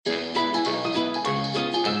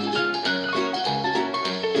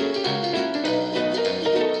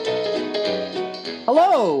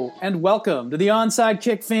Hello, and welcome to the Onside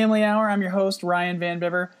Kick Family Hour. I'm your host, Ryan Van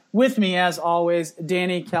Bibber. With me, as always,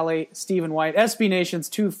 Danny, Kelly, Stephen White, SB Nation's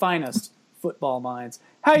two finest football minds.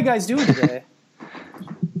 How you guys doing today?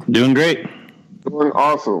 Doing great. Doing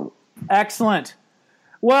awesome. Excellent.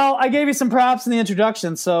 Well, I gave you some props in the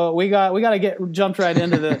introduction, so we got to get jumped right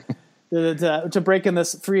into to breaking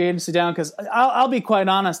this free agency down, because I'll be quite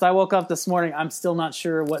honest. I woke up this morning. I'm still not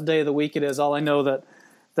sure what day of the week it is. All I know that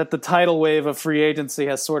the tidal wave of free agency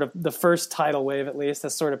has sort of, the first tidal wave at least,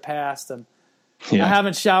 has sort of passed, and I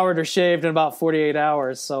haven't showered or shaved in about 48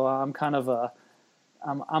 hours, so I'm kind of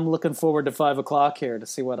I'm looking forward to 5 o'clock here to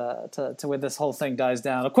see what to when this whole thing dies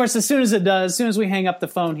down. Of course, as soon as it does, as soon as we hang up the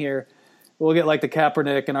phone here, we'll get like the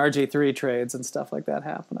Kaepernick and RG3 trades and stuff like that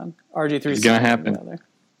happening. RG3 is going to happen.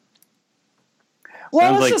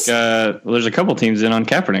 Well, sounds like there's a couple teams in on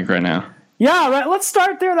Kaepernick right now. Yeah, right. Let's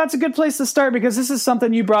start there. That's a good place to start, because this is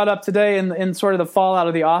something you brought up today in sort of the fallout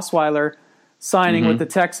of the Osweiler signing with the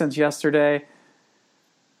Texans yesterday.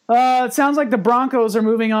 It sounds like the Broncos are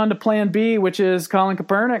moving on to Plan B, which is Colin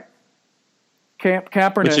Kaepernick.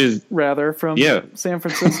 Kaepernick, from San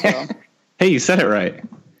Francisco. Hey, you said it right.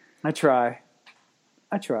 I tried.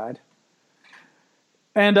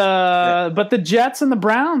 And but the Jets and the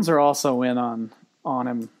Browns are also in on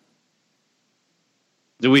him.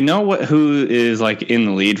 Do we know who is like in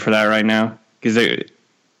the lead for that right now? Because seems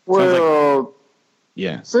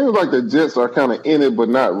like the Jets are kind of in it, but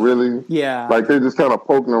not really. Yeah, like they're just kind of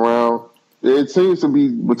poking around. It seems to be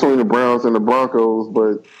between the Browns and the Broncos,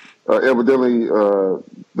 but evidently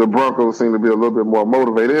the Broncos seem to be a little bit more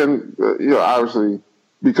motivated, and obviously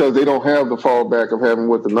because they don't have the fallback of having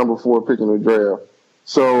the number 4 pick in the draft.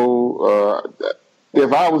 So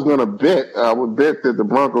if I was going to bet, I would bet that the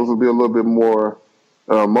Broncos would be a little bit more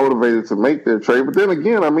motivated to make their trade. But then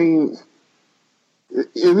again, I mean, is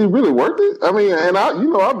he really worth it? I mean, and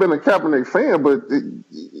I've been a Kaepernick fan, but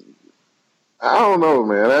I don't know,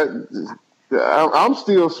 man. I'm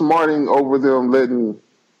still smarting over them letting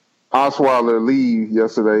Osweiler leave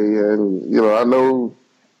yesterday, and I know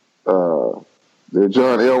that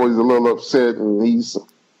John Elway's a little upset, and he's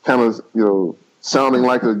kind of sounding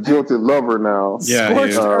like a guilty lover now. Yeah,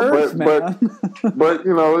 but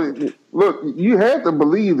look, you had to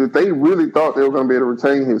believe that they really thought they were going to be able to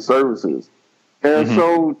retain his services. And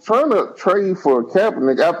so trying to trade for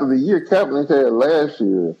Kaepernick after the year Kaepernick had last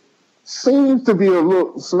year seems to be a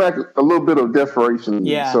little bit of desperation.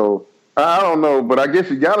 Yeah. So I don't know, but I guess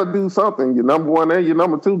you got to do something. Your number 1 and your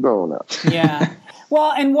number 2 going out. Yeah.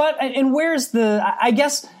 Well, and where's I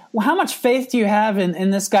guess, how much faith do you have in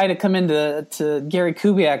this guy to come into Gary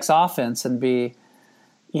Kubiak's offense and be,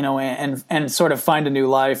 and sort of find a new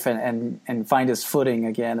life and find his footing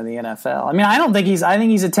again in the NFL? I mean, I think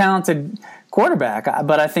he's a talented quarterback,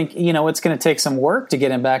 but I think, it's going to take some work to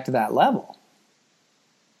get him back to that level.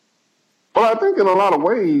 Well, I think in a lot of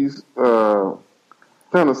ways,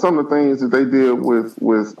 kind of some of the things that they did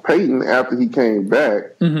with Peyton after he came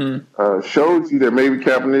back showed you that maybe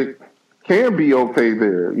Kaepernick can be okay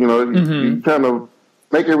there. You kind of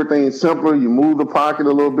make everything simpler. You move the pocket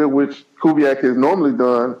a little bit, which Kubiak has normally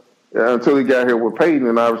done until he got here with Peyton,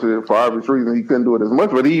 and obviously for obvious reasons he couldn't do it as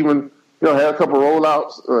much. But he even had a couple of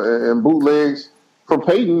rollouts and bootlegs for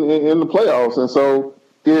Peyton in the playoffs. And so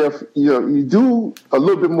if you do a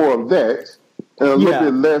little bit more of that and a little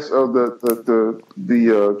bit less of the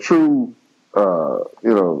true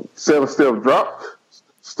 7-step drop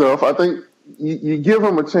stuff, I think you give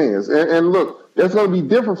him a chance. And look, that's going to be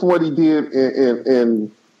different from what he did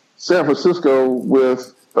in San Francisco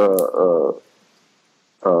with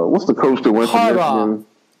what's the coach that went to Michigan?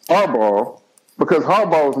 Harbaugh. Because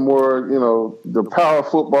Harbaugh was more, the power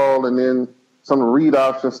football and then some read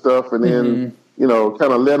option stuff, and then,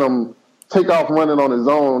 kind of let him take off running on his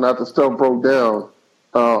own after stuff broke down,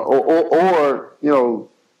 or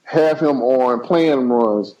have him on playing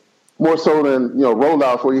runs more so than,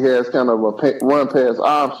 rollouts where he has kind of a run pass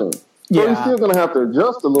option. So he's still going to have to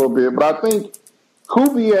adjust a little bit, but I think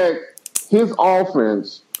Kubiak, his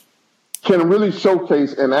offense can really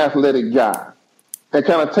showcase an athletic guy and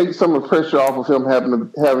kind of take some of the pressure off of him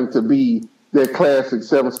having to be that classic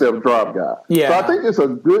 7-step drop guy. Yeah. So I think it's a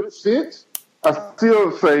good fit. I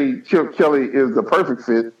still say Chip Kelly is the perfect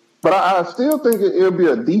fit, but I still think it'll be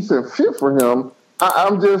a decent fit for him. I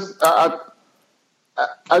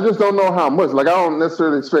just don't know how much. Like, I don't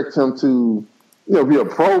necessarily expect him to, be a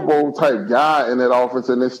Pro Bowl type guy in that offense,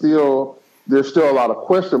 and there's still a lot of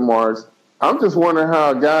question marks. I'm just wondering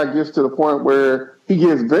how a guy gets to the point where he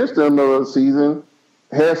gets benched in the middle of the season,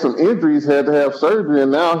 has some injuries, had to have surgery,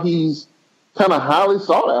 and now he's kind of highly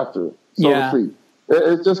sought after, so to speak.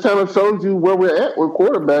 It just kind of shows you where we're at with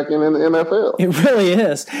quarterbacking in the NFL. It really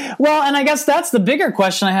is. Well, and I guess that's the bigger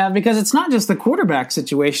question I have, because it's not just the quarterback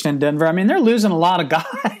situation in Denver. I mean, they're losing a lot of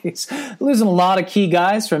guys, losing a lot of key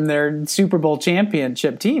guys from their Super Bowl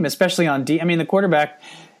championship team, especially on I mean, the quarterback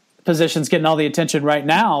position's getting all the attention right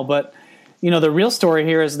now, but the real story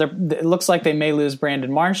here is it looks like they may lose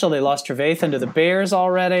Brandon Marshall. They lost Trevathan to the Bears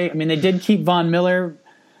already. I mean, they did keep Von Miller,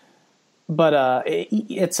 but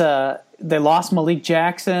they lost Malik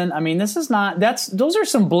Jackson. I mean, those are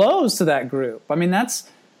some blows to that group. I mean,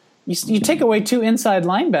 you take away two inside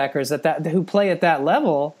linebackers who play at that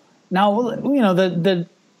level. Now,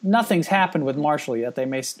 nothing's happened with Marshall yet. They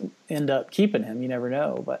may end up keeping him. You never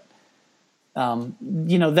know, but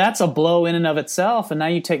that's a blow in and of itself. And now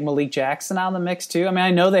you take Malik Jackson out of the mix too. I mean,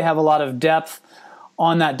 I know they have a lot of depth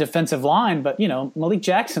on that defensive line, but Malik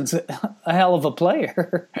Jackson's a hell of a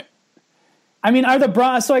player. I mean,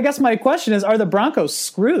 so I guess my question is, are the Broncos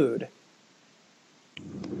screwed?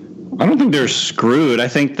 I don't think they're screwed. I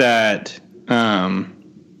think that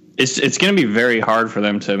it's going to be very hard for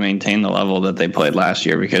them to maintain the level that they played last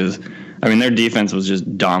year, because, I mean, their defense was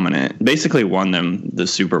just dominant. Basically won them the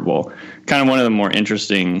Super Bowl. Kind of one of the more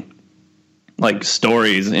interesting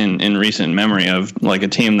stories in recent memory of a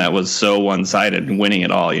team that was so one-sided and winning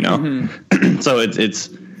it all, Mm-hmm. So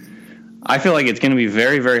it's I feel like it's going to be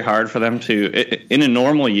very, very hard for them in a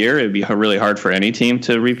normal year, it'd be really hard for any team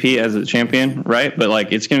to repeat as a champion, right?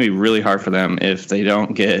 But it's going to be really hard for them if they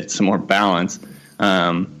don't get some more balance.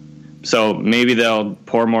 So maybe they'll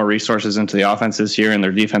pour more resources into the offense this year, and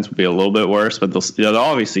their defense will be a little bit worse, but they'll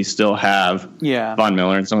obviously still have Von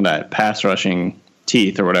Miller and some of that pass rushing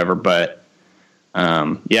teeth or whatever. But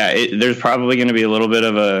there's probably going to be a little bit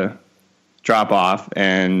of a drop off,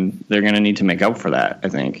 and they're going to need to make up for that, I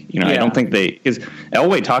think. I don't think because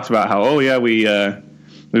Elway talks about how,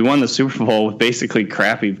 we won the Super Bowl with basically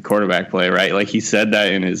crappy quarterback play, right? He said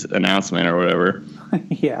that in his announcement or whatever.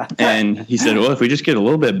 Yeah. And he said, well, if we just get a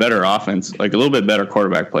little bit better offense, a little bit better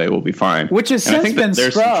quarterback play, we'll be fine. Which has since been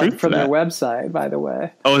scrubbed from their website, by the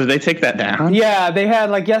way. Oh, did they take that down? Yeah, they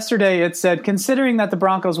had, yesterday it said, considering that the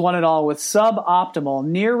Broncos won it all with suboptimal,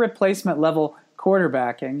 near replacement level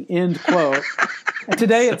quarterbacking, end quote. And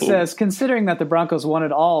today it says, considering that the Broncos won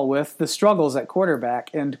it all with the struggles at quarterback,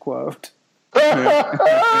 end quote.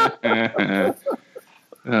 Oh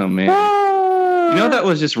man! That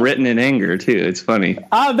was just written in anger too. It's funny.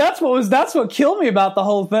 That's what killed me about the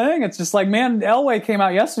whole thing. It's just Elway came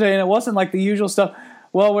out yesterday, and it wasn't the usual stuff.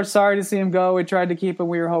 Well, we're sorry to see him go. We tried to keep him.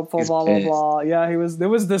 We were hopeful. He's blah pissed. Blah blah. Yeah, there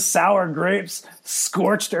was this sour grapes,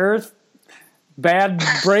 scorched earth, bad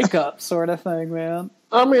breakup sort of thing, man.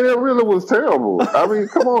 I mean, it really was terrible. I mean,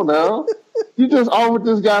 come on now. You just offered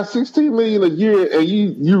this guy $16 million a year, and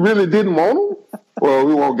you really didn't want him? Well,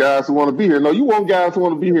 we want guys who want to be here. No, you want guys who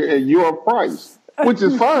want to be here at your price, which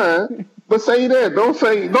is fine. But say that. Don't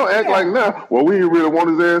act like now. Well, we didn't really want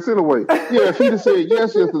his ass anyway. Yeah, if he'd have said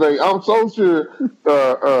yes yesterday, I'm so sure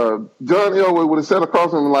John Elway would have sat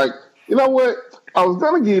across him you know what? I was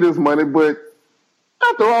going to give you this money, but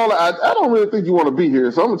after all, I don't really think you want to be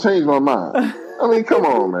here, so I'm going to change my mind. I mean, come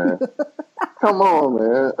on, man. Come on,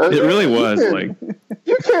 man. It really was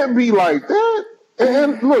you can't be like that.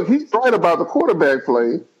 And look, he's right about the quarterback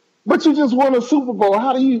play, but you just won a Super Bowl.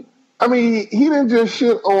 How do you? I mean, he didn't just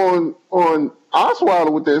shit on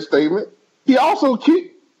Osweiler with that statement. He also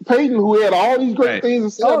kicked Peyton, who had all these great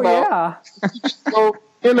things to say about. So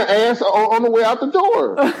in the ass on the way out the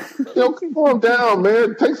door. Come on down,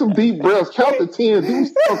 man. Take some deep breaths. Count to 10. Do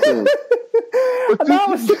something.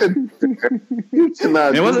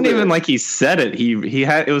 It wasn't even like he said it. He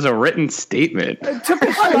had it was a written statement. It took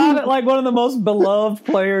a shot at one of the most beloved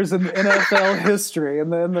players in NFL history in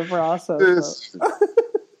the process.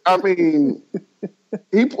 I mean,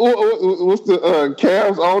 he what's the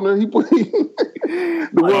Cavs owner? He put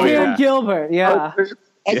Dan Gilbert, yeah.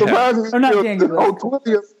 I'm surprised he on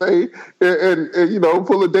Twitter yesterday and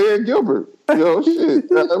pull a Dan Gilbert. Shit.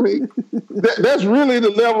 I mean, that's really the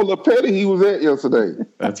level of petty he was at yesterday.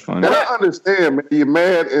 That's funny. And I understand, man. You're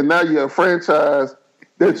mad, and now you're a franchise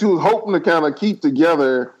that you was hoping to kind of keep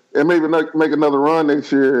together and maybe make another run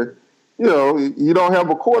next year. You don't have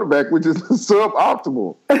a quarterback, which is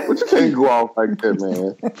suboptimal. But you can't go off like that,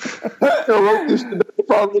 man. Wrote this shit down.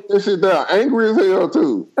 Probably wrote this shit down. Angry as hell,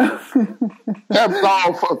 too. That's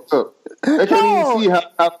all fucked up. They can't even see how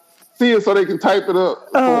see it so they can type it up.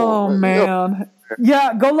 Oh, man.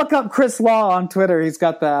 Yeah, go look up Chris Law on Twitter. He's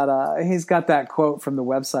got that quote from the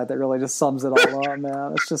website that really just sums it all up,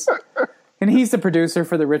 man. It's just... And he's the producer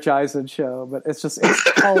for the Rich Eisen show, but it's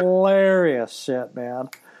hilarious shit, man.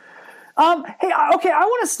 Hey, okay, I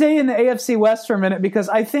want to stay in the AFC West for a minute because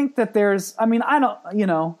I think that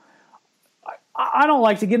I don't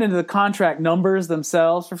like to get into the contract numbers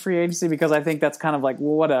themselves for free agency because I think that's kind of like,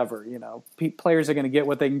 well, whatever, players are going to get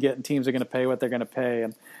what they can get and teams are going to pay what they're going to pay.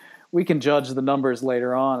 And we can judge the numbers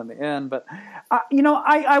later on in the end. But,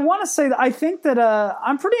 I want to say that I think that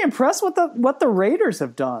I'm pretty impressed with what the Raiders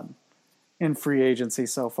have done in free agency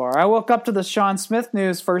so far. I woke up to the Sean Smith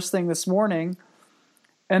news first thing this morning.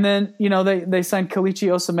 And then, they signed Kelechi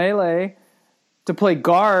Osemele to play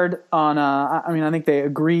guard on, I think they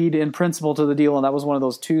agreed in principle to the deal, and that was one of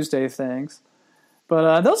those Tuesday things.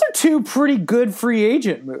 But those are two pretty good free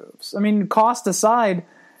agent moves. I mean, cost aside,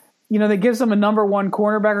 that gives them a number one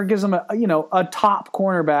cornerback or gives them a top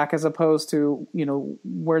cornerback as opposed to,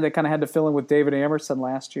 where they kind of had to fill in with David Amerson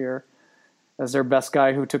last year as their best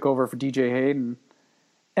guy who took over for DJ Hayden.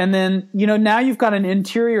 And then, now you've got an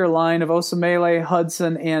interior line of Osemele,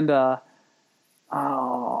 Hudson, and I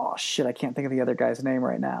can't think of the other guy's name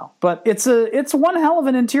right now. But it's one hell of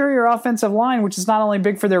an interior offensive line, which is not only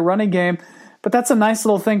big for their running game, but that's a nice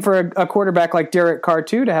little thing for a quarterback like Derek Carr,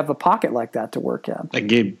 too, to have a pocket like that to work in. Like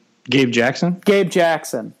Gabe Jackson? Gabe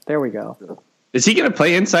Jackson. There we go. Is he going to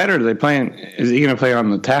play inside, or is he going to play on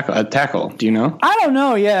the tackle? Do you know? I don't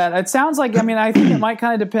know yet. It sounds like, I think it might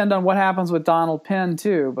kind of depend on what happens with Donald Penn,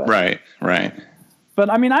 too. But, right. But,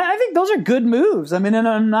 I think those are good moves. And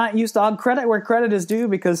I'm not used to credit where credit is due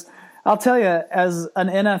because I'll tell you, as an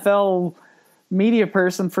NFL media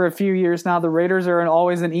person for a few years now, the Raiders are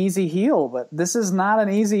always an easy heel. But this is not an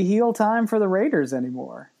easy heel time for the Raiders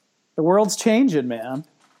anymore. The world's changing, man.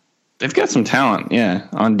 They've got some talent, yeah.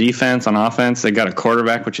 On defense, on offense, they got a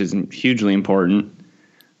quarterback, which is hugely important.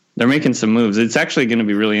 They're making some moves. It's actually going to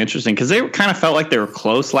be really interesting because they kind of felt like they were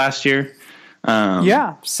close last year.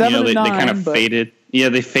 7-9. They kind of faded. Yeah,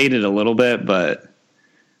 they faded a little bit, but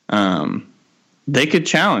they could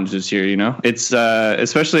challenge this year. It's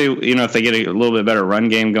especially if they get a little bit better run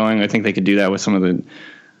game going. I think they could do that with some of the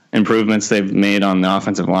improvements they've made on the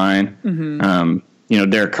offensive line. Mm-hmm.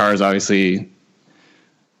 Derek Carr's obviously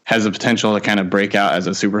has the potential to kind of break out as a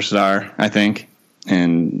superstar, I think.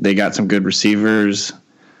 And they got some good receivers.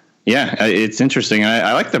 Yeah, it's interesting.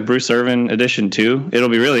 I like the Bruce Irvin addition, too. It'll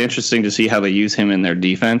be really interesting to see how they use him in their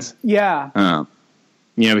defense. Yeah.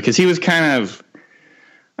 Because he was kind of,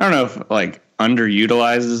 I don't know if,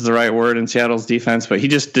 underutilized is the right word in Seattle's defense, but they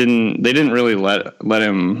didn't really let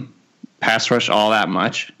him pass rush all that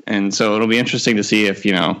much. And so it'll be interesting to see if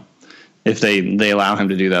they allow him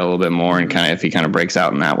to do that a little bit more and if he kind of breaks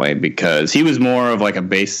out in that way, because he was more of like a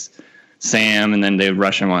base Sam, and then they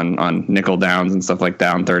rush him on nickel downs and stuff like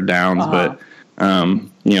that on third downs. Uh-huh.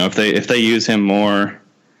 But if they use him more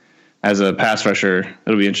as a pass rusher,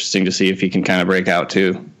 it'll be interesting to see if he can kind of break out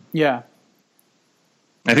too. Yeah,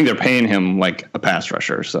 I think they're paying him like a pass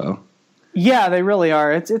rusher. So yeah, they really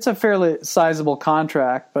are. It's a fairly sizable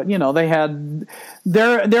contract, but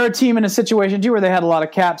they're a team in a situation too where they had a lot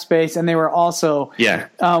of cap space, and they were also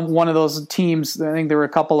one of those teams. I think there were a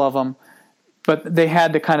couple of them. But they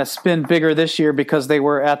had to kind of spin bigger this year because they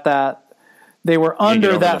were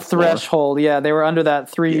under that threshold. Yeah, they were under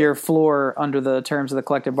that 3-year floor under the terms of the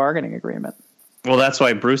collective bargaining agreement. Well, that's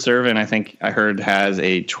why Bruce Irvin, I think I heard, has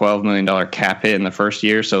a $12 million cap hit in the first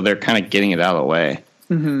year, so they're kind of getting it out of the way.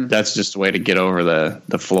 Mm-hmm. That's just a way to get over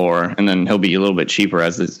the floor, and then he'll be a little bit cheaper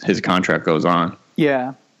as his contract goes on.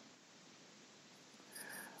 Yeah.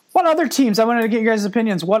 What other teams? I wanted to get your guys'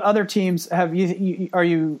 opinions. What other teams are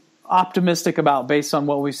you optimistic about based on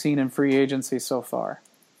what we've seen in free agency so far?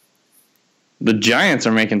 The Giants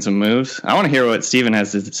are making some moves. I want to hear what Steven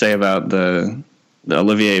has to say about the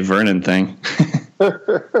Olivier Vernon thing.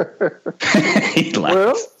 He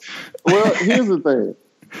laughs. Well, here's the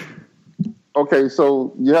thing. Okay,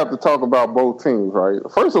 so you have to talk about both teams, right?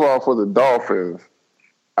 First of all, for the Dolphins,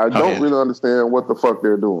 I don't really understand what the fuck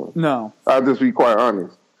they're doing. No. I'll just be quite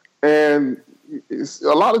honest. And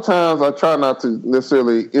a lot of times I try not to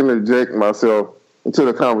necessarily interject myself into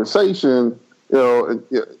the conversation,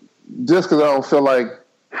 just because I don't feel like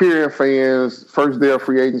hearing fans, first day of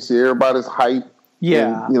free agency, everybody's hyped.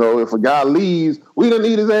 Yeah. And, if a guy leaves, we don't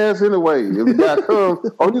need his ass anyway. If a guy comes,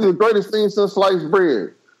 he's the greatest thing since sliced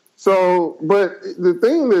bread. So, but the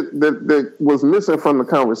thing that was missing from the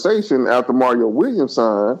conversation after Mario Williams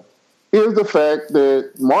signed is the fact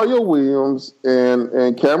that Mario Williams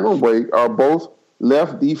and Cameron Wake are both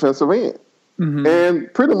left defensive end. Mm-hmm.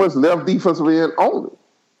 And pretty much left defensive end only.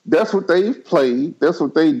 That's what they've played. That's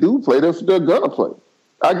what they do play. That's what they're going to play.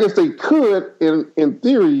 I guess they could, in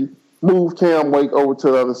theory, move Cam Wake over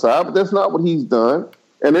to the other side, but that's not what he's done.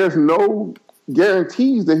 And there's no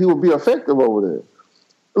guarantees that he will be effective over there.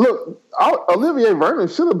 look, Olivier Vernon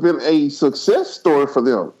should have been a success story for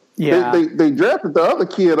them. Yeah. They drafted the other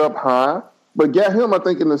kid up high, but got him, I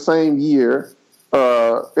think, in the same year,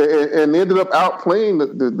 and ended up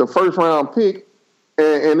outplaying the first round pick,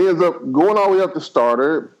 and ends up going all the way up to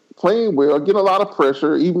starter, playing well, getting a lot of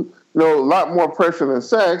pressure, even a lot more pressure than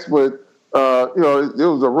sacks. But it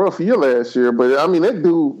was a rough year last year. But I mean, that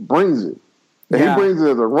dude brings it. And he brings it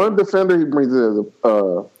as a run defender. He brings it as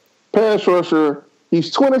a pass rusher. He's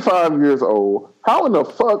 25 years old. How in the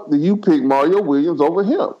fuck do you pick Mario Williams over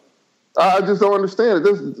him? I just don't understand it.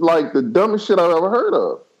 This is like the dumbest shit I've ever heard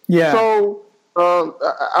of. Yeah. So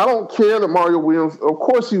I don't care that Mario Williams, of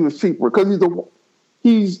course he was cheaper because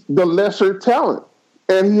he's the lesser talent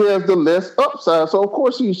and he has the less upside. So of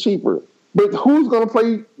course he's cheaper. But who's going to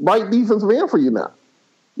play right defensive end for you now?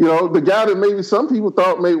 The guy that maybe some people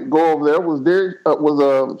thought may go over there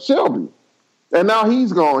was Shelby. And now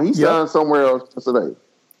he's gone. He's signed somewhere else today.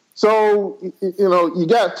 So, you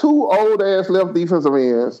got two old-ass left defensive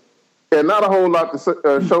ends and not a whole lot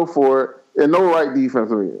to show for it and no right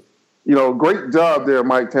defensive end. Great job there,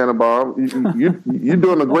 Mike Tannenbaum. You're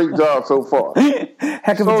doing a great job so far.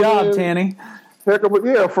 Heck of a job, Tanny.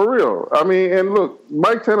 Yeah, for real. I mean, and look,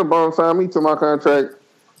 Mike Tannenbaum signed me to my contract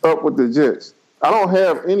up with the Jets. I don't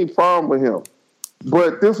have any problem with him,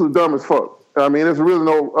 but this was dumb as fuck. I mean, there's really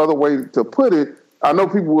no other way to put it. I know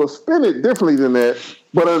people will spin it differently than that,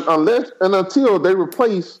 but unless and until they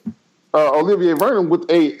replace Olivier Vernon with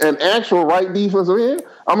an actual right defensive end,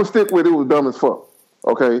 I'm going to stick with it was dumb as fuck.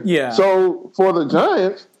 Okay? Yeah. So for the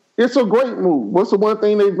Giants, it's a great move. What's the one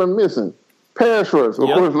thing they've been missing? Pass rush. Of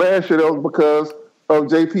course, last year that was because of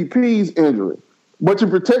JPP's injury. But you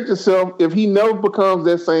protect yourself if he never becomes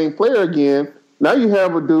that same player again. Now you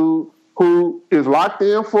have a dude who is locked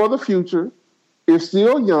in for the future, is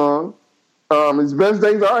still young, his best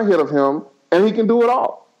days are ahead of him, and he can do it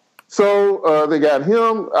all. So they got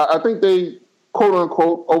him. I think they, quote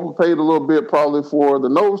unquote, overpaid a little bit probably for the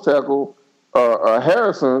nose tackle,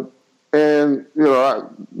 Harrison. And,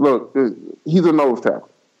 look, he's a nose tackle.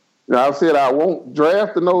 Now, I've said I won't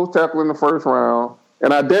draft the nose tackle in the first round,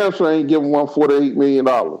 and I damn sure ain't giving him $48 million.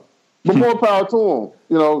 But more power to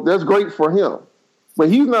him. That's great for him. But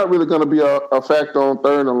he's not really going to be a factor on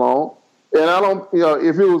third and long. And I don't,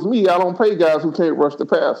 if it was me, I don't pay guys who can't rush the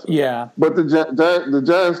passer. Yeah. But the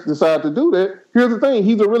Giants decide to do that. Here's the thing.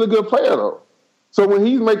 He's a really good player, though. So when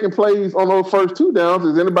he's making plays on those first two downs,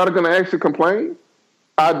 is anybody going to actually complain?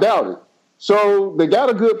 I doubt it. So they got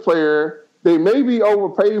a good player. They may be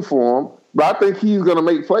overpaid for him, but I think he's going to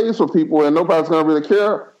make plays for people, and nobody's going to really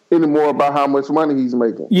care anymore about how much money he's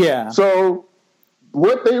making. Yeah. So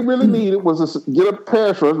what they really needed was to get a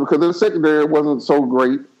pass rush because their secondary wasn't so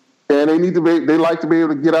great, and they like to be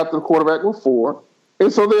able to get out to the quarterback with 4,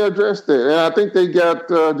 and so they addressed that. And I think they got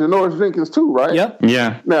Janoris Jenkins too, right? Yep.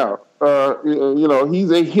 Yeah. Now,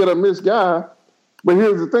 he's a hit or miss guy, but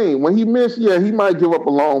here's the thing: when he missed, he might give up a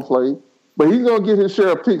long play, but he's gonna get his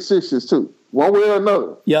share of pick sixes too, one way or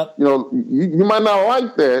another. Yep. You might not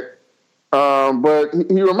like that. But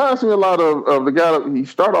he reminds me a lot of the guy that he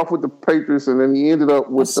started off with the Patriots and then he ended up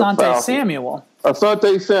with Asante Samuel.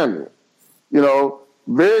 Asante Samuel.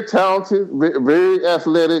 Very talented, very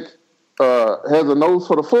athletic, has a nose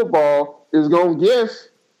for the football, is going to guess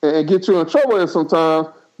and get you in trouble at sometimes,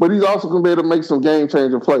 but he's also going to be able to make some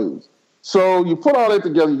game-changing plays. So you put all that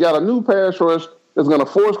together, you got a new pass rush that's going to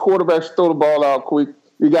force quarterbacks to throw the ball out quick.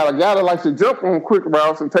 You got a guy that likes to jump on quick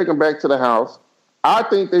routes and take them back to the house. I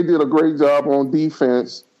think they did a great job on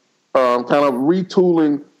defense, kind of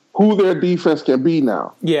retooling who their defense can be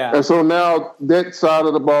now. Yeah. And so now that side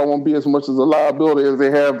of the ball won't be as much as a liability as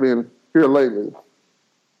they have been here lately.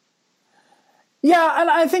 Yeah, and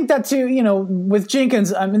I think that too, with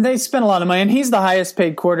Jenkins, I mean, they spent a lot of money, and he's the highest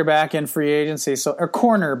paid quarterback in free agency, or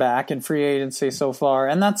cornerback in free agency so far.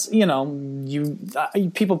 And that's,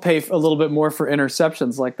 people pay a little bit more for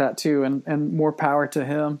interceptions like that too, and more power to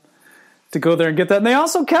him to go there and get that. And they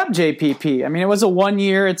also kept JPP. I mean, it was a 1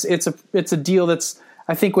 year. It's a deal that's,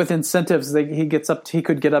 I think, with incentives, he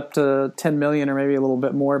could get up to $10 million or maybe a little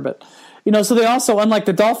bit more. But so they also, unlike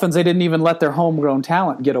the Dolphins, they didn't even let their homegrown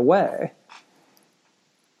talent get away.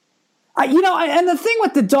 And the thing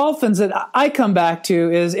with the Dolphins that I come back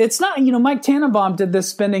to is it's not, Mike Tannenbaum did this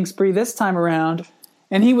spending spree this time around,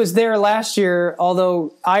 and he was there last year,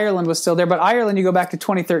 although Ireland was still there. But Ireland, you go back to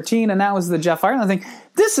 2013, and that was the Jeff Ireland thing.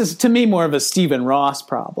 This is, to me, more of a Stephen Ross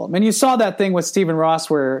problem. And you saw that thing with Stephen Ross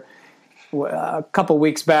where a couple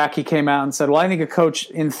weeks back he came out and said, well, I think a coach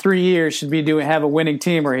in 3 years should be have a winning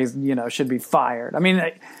team or he's, should be fired. I mean,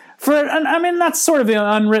 I mean, that's sort of an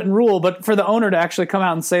unwritten rule, but for the owner to actually come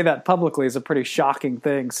out and say that publicly is a pretty shocking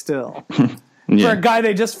thing still. For a guy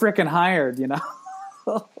they just frickin' hired, you know?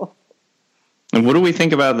 And what do we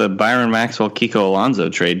think about the Byron Maxwell, Kiko Alonso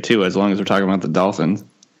trade, too, as long as we're talking about the Dolphins?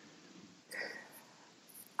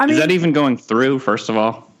 I mean, is that even going through, first of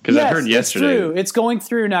all? Because I heard yesterday. It's going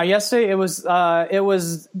through now. Yesterday, it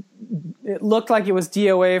looked like it was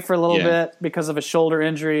DOA for a little bit because of a shoulder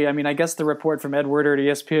injury. I mean, I guess the report from Ed Werder at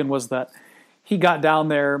ESPN was that he got down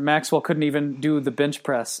there. Maxwell couldn't even do the bench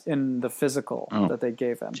press in the physical that they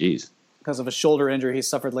gave him. Jeez. Because of a shoulder injury he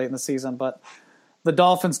suffered late in the season. But the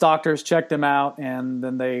Dolphins doctors checked him out, and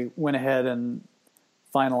then they went ahead and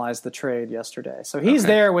finalized the trade yesterday. So he's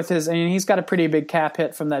there with his – I mean, he's got a pretty big cap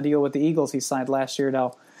hit from that deal with the Eagles he signed last year.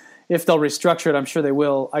 Now, if they'll restructure it, I'm sure they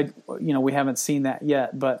will. We haven't seen that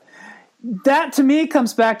yet. But that, to me,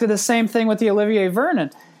 comes back to the same thing with the Olivier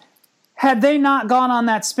Vernon. Had they not gone on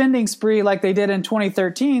that spending spree like they did in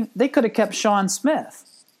 2013, they could have kept Sean Smith.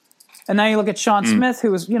 And now you look at Sean Smith,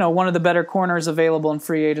 who was, one of the better corners available in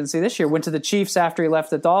free agency this year, went to the Chiefs after he left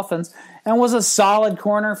the Dolphins, and was a solid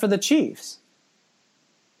corner for the Chiefs.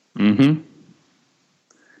 Mm-hmm.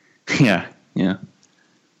 Yeah.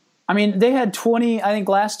 I mean, they had I think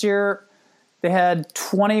last year they had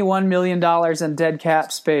 $21 million in dead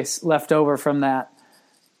cap space left over from that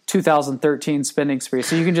 2013 spending spree.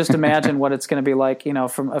 So you can just imagine what it's going to be like,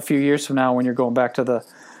 from a few years from now when you're going back to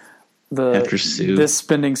this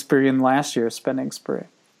spending spree and last year's spending spree.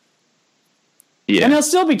 Yeah. And they'll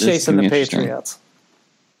still be chasing the Patriots.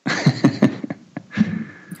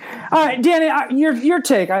 All right, Danny, your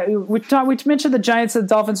take. We mentioned the Giants and the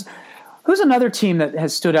Dolphins. Who's another team that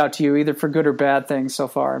has stood out to you, either for good or bad things so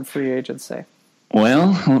far in free agency?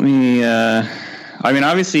 Well, let me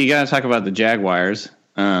obviously you got to talk about the Jaguars.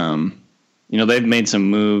 They've made some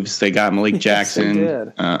moves. They got Malik Jackson,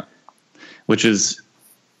 yes, they did. Which is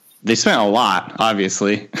they spent a lot,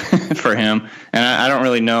 obviously, for him. And I don't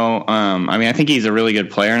really know. I think he's a really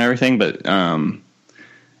good player and everything, but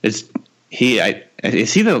is he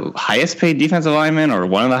the highest paid defensive lineman or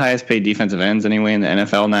one of the highest paid defensive ends anyway in the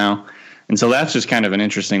NFL now? And so that's just kind of an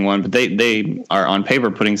interesting one. But they are on paper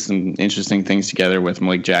putting some interesting things together with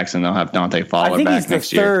Malik Jackson. They'll have Dante Fowler back next year. I think he's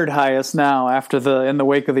the third highest now in the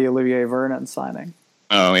wake of the Olivier Vernon signing.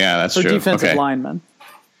 Oh, yeah, that's true. For defensive linemen.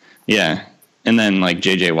 Yeah. And then like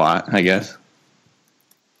J.J. Watt, I guess.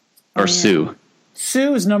 Or Sue.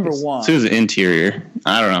 Sue is number one. Sue's interior.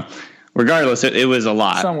 I don't know. Regardless, it was a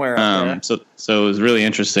lot. Somewhere up there. So it was really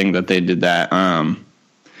interesting that they did that. And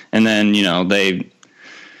then, they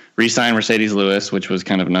re-signed Mercedes Lewis, which was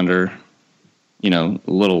kind of an under, a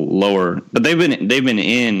little lower. But they've been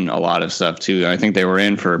in a lot of stuff too. I think they were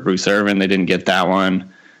in for Bruce Irvin. They didn't get that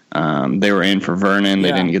one. They were in for Vernon.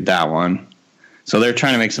 They didn't get that one. So they're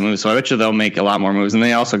trying to make some moves. So I bet you they'll make a lot more moves. And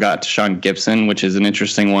they also got Deshaun Gibson, which is an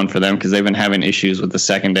interesting one for them because they've been having issues with the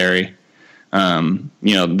secondary.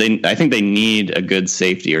 I think they need a good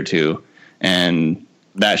safety or two, and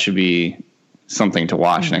that should be something to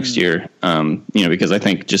watch next year. Because I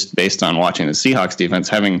think just based on watching the Seahawks defense,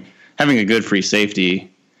 having a good free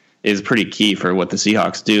safety is pretty key for what the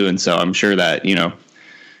Seahawks do. And so I'm sure that,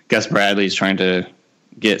 Gus Bradley's trying to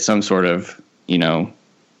get some sort of,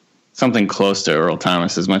 something close to Earl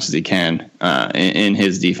Thomas as much as he can in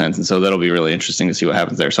his defense. And so that'll be really interesting to see what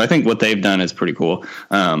happens there. So I think what they've done is pretty cool.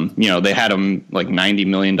 They had them like $90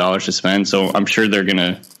 million to spend. So I'm sure they're going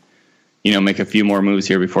to, make a few more moves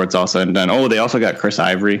here before it's all said and done. Oh, they also got Chris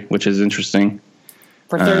Ivory, which is interesting.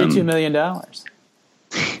 For $32 million.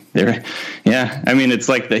 Yeah. I mean, it's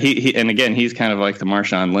like he and again, he's kind of like the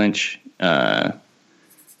Marshawn Lynch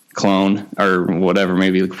clone or whatever,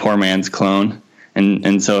 maybe like poor man's clone.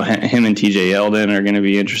 And so him and TJ Yeldon are going to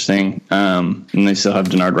be interesting. And they still have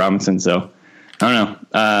Denard Robinson. So I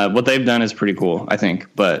don't know. What they've done is pretty cool, I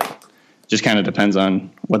think, but just kind of depends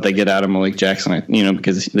on what they get out of Malik Jackson,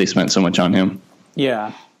 because they spent so much on him.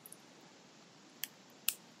 Yeah.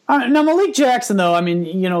 Now Malik Jackson, though,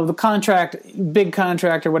 the contract, big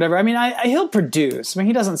contract or whatever. He'll produce.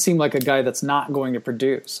 He doesn't seem like a guy that's not going to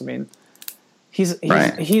produce. He's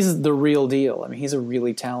the real deal. He's a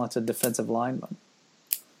really talented defensive lineman.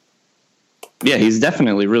 Yeah, he's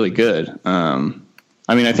definitely really good. I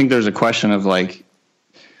think there's a question of like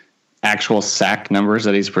actual sack numbers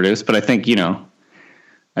that he's produced, but I think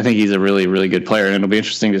he's a really, really good player, and it'll be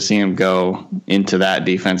interesting to see him go into that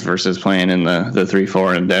defense versus playing in the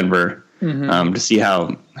 3-4 in Denver, to see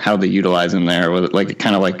how they utilize him there with like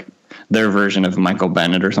kind of like their version of Michael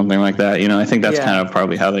Bennett or something like that. I think that's kind of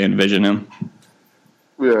probably how they envision him.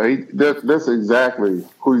 Yeah, that's exactly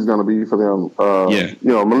who he's going to be for them.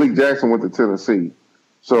 Malik Jackson went to Tennessee,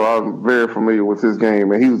 So I'm very familiar with his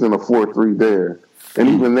game, and he was in a 4-3 there. And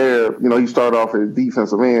even there, he started off as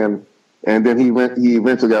defensive end, and then he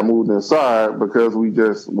eventually got moved inside because we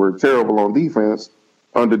just were terrible on defense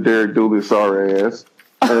under Derek Dooley's sorry ass.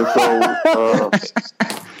 And so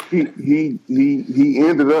he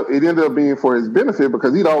ended up being for his benefit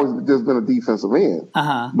because he'd always just been a defensive end.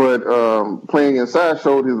 But playing inside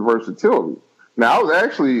showed his versatility. Now, I was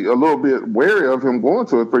actually a little bit wary of him going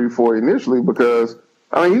to a 3-4 initially because,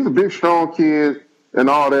 he's a big, strong kid and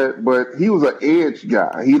all that, but he was an edge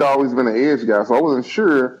guy. He'd always been an edge guy, so I wasn't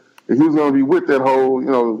sure if he was going to be with that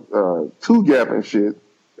whole, two-gap and shit.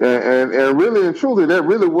 And really and truly, that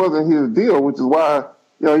really wasn't his deal, which is why,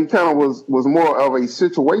 he kind of was more of a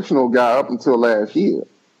situational guy up until last year.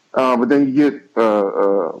 But then you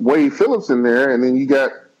get Wade Phillips in there, and then you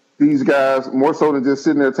got these guys more so than just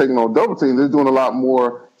sitting there taking on double teams. They're doing a lot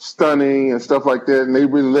more stunning and stuff like that, and they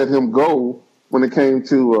really let him go when it came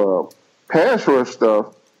to pass rush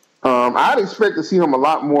stuff. I'd expect to see him a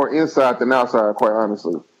lot more inside than outside, quite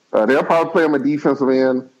honestly. They'll probably play him a defensive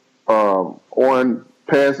end on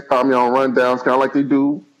rundowns, kind of like they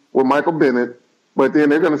do with Michael Bennett. But then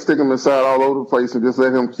they're going to stick him inside all over the place and just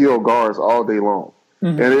let him kill guards all day long.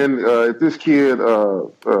 Mm-hmm. And then if this kid,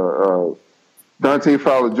 Dante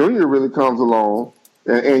Fowler Jr. really comes along,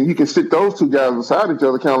 and you can stick those two guys beside each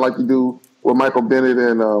other, kind of like you do with Michael Bennett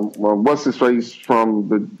and what's his face from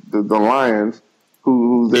the Lions,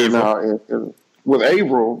 who's there now, and with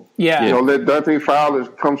Averill. Yeah, let Dante Fowler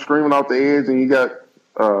come screaming off the edge, and you got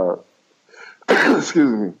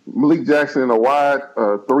excuse me, Malik Jackson in a wide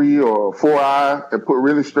 3 or 4 eye and put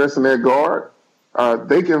really stress in that guard.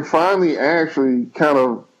 They can finally actually kind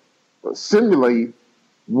of simulate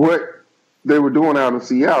what they were doing out in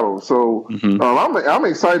Seattle. So I'm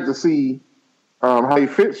excited to see how he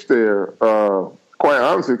fits there, quite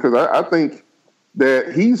honestly, because I think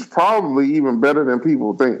that he's probably even better than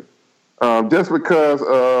people think, just because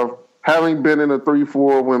of having been in a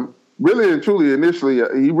 3-4 when really and truly initially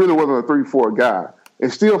he really wasn't a 3-4 guy,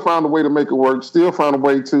 and still found a way to make it work, still found a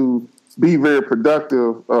way to be very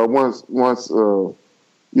productive once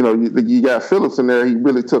you got Phillips in there, he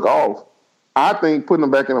really took off. I think putting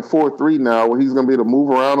him back in a 4-3 now, where he's going to be able to move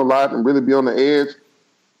around a lot and really be on the edge,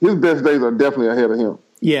 his best days are definitely ahead of him.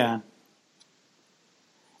 Yeah.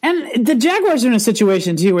 And the Jaguars are in a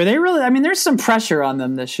situation, too, where they really, there's some pressure on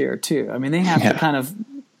them this year, too. They have to kind of,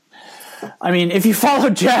 if you follow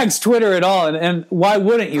Jags Twitter at all, and why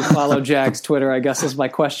wouldn't you follow Jags Twitter, I guess is my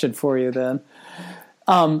question for you then.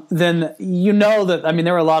 Then you know that,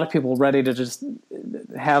 there were a lot of people ready to just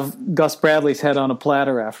have Gus Bradley's head on a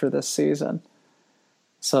platter after this season.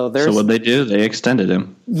 So what'd they do? They extended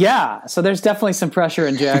him. Yeah, so there's definitely some pressure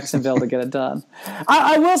in Jacksonville to get it done.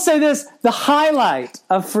 I will say this, the highlight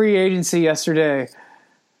of free agency yesterday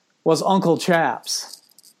was Uncle Chaps.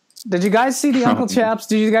 Did you guys see the Uncle Chaps?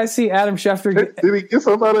 Did you guys see Adam Schefter? Did he get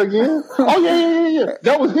somebody again? Oh, yeah.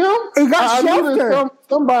 That was him? He got Schefter.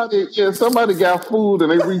 Somebody got fooled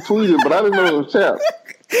and they retweeted, but I didn't know it was Chaps.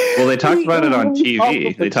 Well, they talked about it on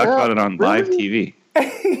TV. They talked about it on live TV.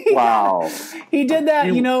 Wow. He did that,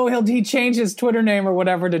 he changed his Twitter name or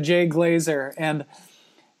whatever to Jay Glazer, and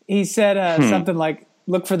he said something like,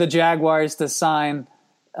 look for the Jaguars to sign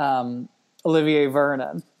Olivier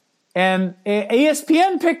Vernon. And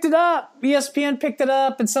ESPN picked it up.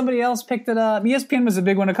 And somebody else picked it up. ESPN was a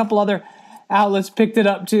big one. A couple other outlets picked it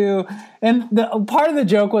up too. And part of the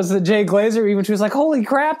joke was that Jay Glazer even she was like, "Holy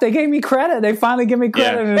crap! They gave me credit. They finally give me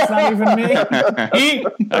credit, and it's not even me."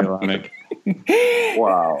 Ironic.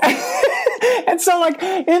 Wow. And so,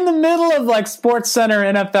 in the middle of Sports Center,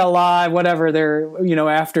 NFL Live, whatever their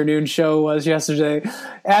afternoon show was yesterday,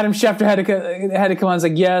 Adam Schefter had to come on and say,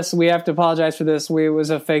 "Yes, we have to apologize for this. It was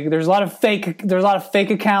a fake. There's a lot of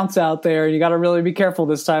fake accounts out there. You got to really be careful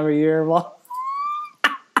this time of year." Well,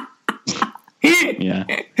 yeah.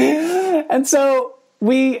 And so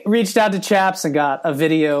we reached out to Chaps and got a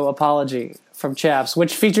video apology from Chaps,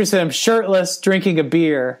 which features him shirtless drinking a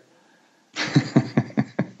beer.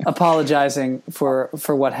 Apologizing for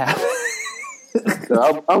what happened.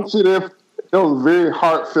 I'm sure that was a very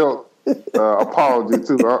heartfelt apology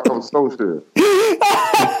too. I'm so sure.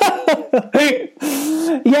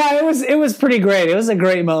 Yeah, it was pretty great. It was a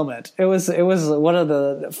great moment. It was one of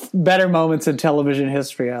the better moments in television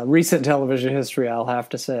history, recent television history, I'll have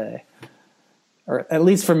to say, or at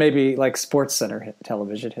least for maybe Sports Center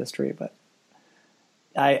television history. But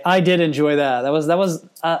I did enjoy that. That was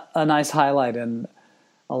a nice highlight in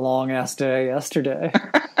a long ass day yesterday.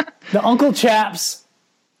 The Uncle Chaps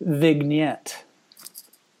vignette.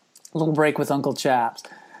 A little break with Uncle Chaps.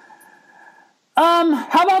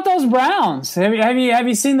 How about those Browns? Have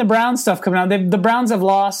you seen the Brown stuff coming out? The Browns have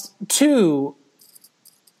lost two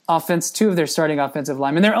of their starting offensive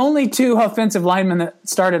linemen. They're only two offensive linemen that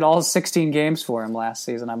started all 16 games for him last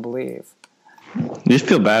season, I believe. You just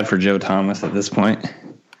feel bad for Joe Thomas at this point.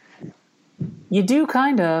 You do,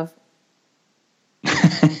 kind of.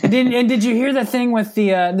 And did you hear the thing with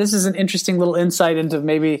the this is an interesting little insight into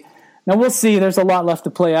maybe, now we'll see, there's a lot left to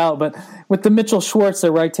play out, but with the Mitchell Schwartz,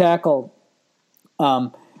 their right tackle,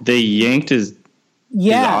 they yanked his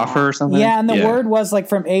offer or something? Yeah, and the word was like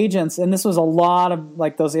from agents, and this was a lot of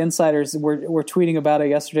like those insiders were tweeting about it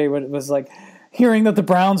yesterday, but it was like hearing that the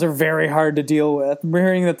Browns are very hard to deal with,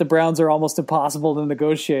 hearing that the Browns are almost impossible to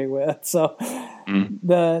negotiate with. So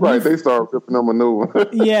they start ripping them a new one.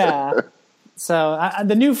 Yeah. So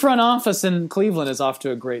the new front office in Cleveland is off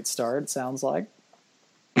to a great start, it sounds like.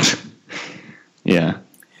 Yeah.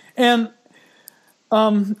 And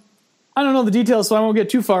I don't know the details, so I won't get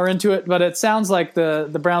too far into it, but it sounds like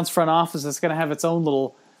the Browns front office is going to have its own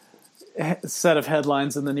little set of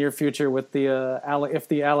headlines in the near future with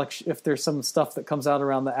if there's some stuff that comes out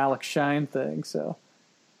around the Alex Shine thing, or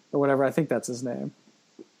whatever. I think that's his name.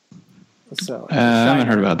 So I haven't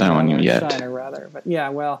heard about that one yet. Shiner, rather, but yeah,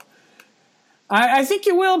 well, I think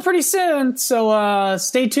you will pretty soon. So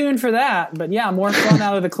stay tuned for that. But yeah, more fun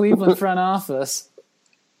out of the Cleveland front office.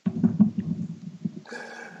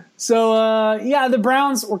 So, the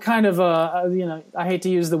Browns were kind of, I hate to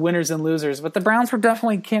use the winners and losers, but the Browns were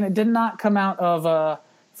definitely did not come out of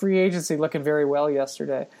free agency looking very well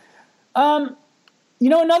yesterday.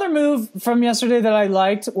 Another move from yesterday that I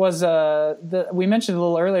liked was, we mentioned a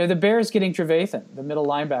little earlier, the Bears getting Trevathan, the middle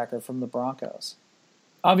linebacker from the Broncos.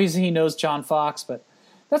 Obviously, he knows John Fox, but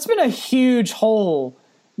that's been a huge hole.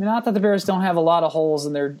 I mean, not that the Bears don't have a lot of holes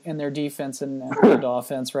in their defense and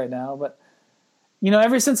offense right now, but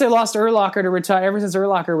ever since they lost Urlacher to retire, ever since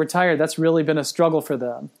Urlacher retired, that's really been a struggle for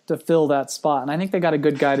them to fill that spot. And I think they got a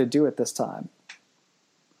good guy to do it this time.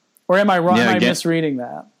 Or am I wrong? Am I misreading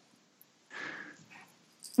that?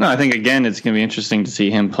 No, I think, again, it's going to be interesting to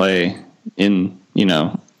see him play in,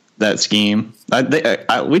 that scheme.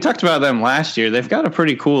 We talked about them last year. They've got a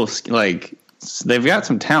pretty cool, they've got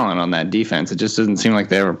some talent on that defense. It just doesn't seem like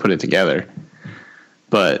they ever put it together.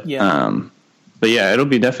 But, it'll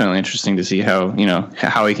be definitely interesting to see how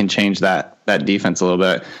he can change that defense a little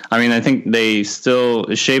bit. I mean, I think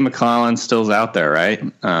Shea McClellan still's out there, right?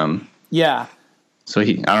 Yeah. So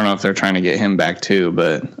I don't know if they're trying to get him back too,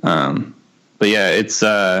 but yeah, it's.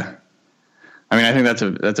 I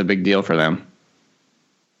think that's a big deal for them.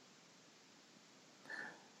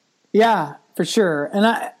 Yeah, for sure. And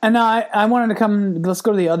I wanted to come. Let's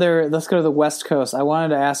go to the West Coast. I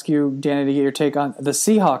wanted to ask you, Danny, to get your take on the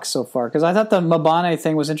Seahawks so far, because I thought the Mabane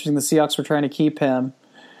thing was interesting. The Seahawks were trying to keep him.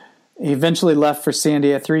 He eventually left for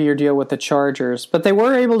Sandy, a 3-year deal with the Chargers, but they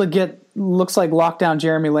were able to looks like lock down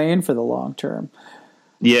Jeremy Lane for the long term.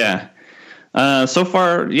 Yeah. So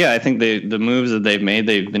far, I think the moves that they've made,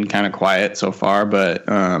 they've been kind of quiet so far, but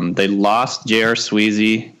they lost J.R.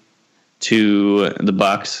 Sweezy to the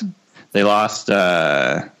Bucks. They lost,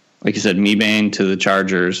 like you said, Mebane to the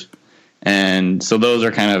Chargers, and so those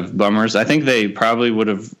are kind of bummers. I think they probably would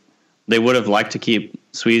have liked to keep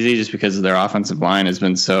Sweezy just because their offensive line has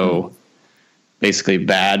been so basically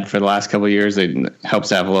bad for the last couple of years. It helps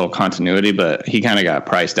to have a little continuity, but he kind of got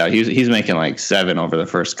priced out. He's making like $7 over the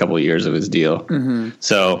first couple of years of his deal. Mm-hmm.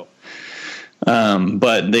 So,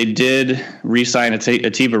 but they did re-sign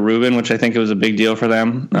Atiba Rubin, which I think it was a big deal for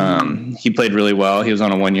them. He played really well. He was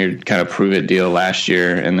on a 1-year kind of prove-it deal last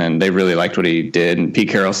year, and then they really liked what he did. And Pete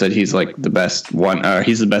Carroll said he's like the best one.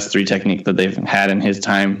 He's the best 3 technique that they've had in his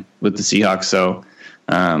time with the Seahawks. So,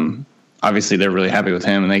 obviously they're really happy with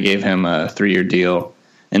him, and they gave him a 3-year deal.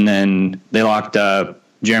 And then they locked up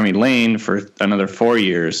Jeremy Lane for another 4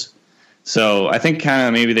 years. So I think kind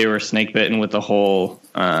of maybe they were snake bitten with the whole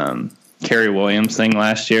Kerry Williams thing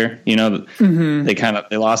last year. They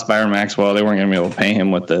lost Byron Maxwell. They weren't going to be able to pay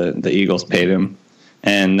him what the Eagles paid him.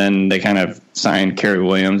 And then they kind of signed Kerry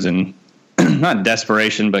Williams, and not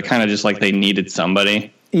desperation, but kind of just like they needed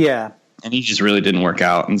somebody. Yeah. And he just really didn't work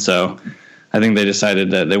out. And so I think they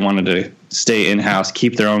decided that they wanted to stay in-house,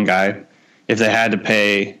 keep their own guy. If they had to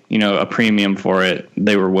pay, a premium for it,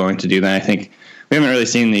 they were willing to do that. I think we haven't really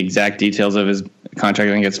seen the exact details of his contract.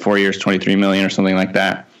 I think it's 4 years, $23 million or something like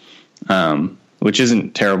that, which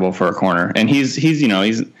isn't terrible for a corner. And he's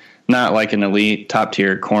not like an elite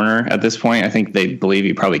top-tier corner at this point. I think they believe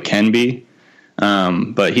he probably can be.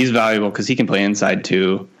 But he's valuable because he can play inside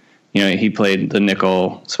too. He played the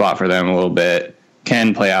nickel spot for them a little bit.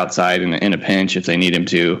 Can play outside in a pinch if they need him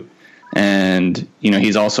to. And,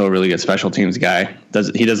 he's also a really good special teams guy.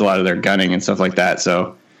 He does a lot of their gunning and stuff like that.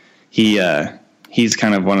 So he's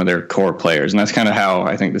kind of one of their core players. And that's kind of how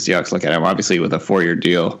I think the Seahawks look at him. Obviously, with a 4-year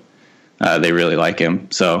deal, they really like him.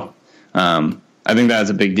 So I think that's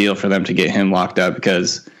a big deal for them to get him locked up,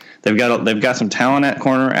 because they've got some talent at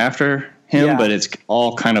corner after him, but it's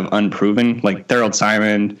all kind of unproven. Like Thurl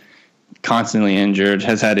Simon, constantly injured,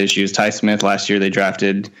 has had issues. Ty Smith last year they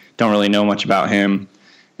drafted, don't really know much about him.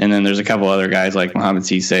 And then there's a couple other guys like Mohamed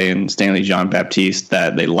Cisse and Stanley Jean-Baptiste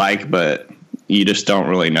that they like, but you just don't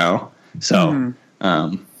really know. So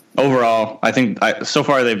overall, I think so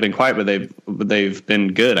far they've been quiet, but they've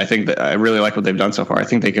been good. I think that I really like what they've done so far. I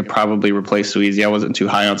think they could probably replace Sweezy. I wasn't too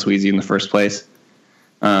high on Sweezy in the first place.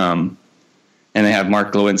 And they have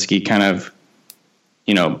Mark Lewinsky kind of,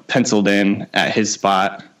 penciled in at his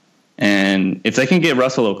spot. And if they can get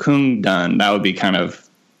Russell Okung done, that would be kind of,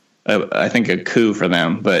 I think, a coup for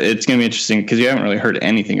them. But it's going to be interesting because you haven't really heard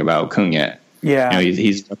anything about Okung yet. Yeah,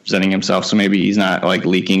 he's representing himself, so maybe he's not like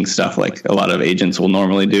leaking stuff like a lot of agents will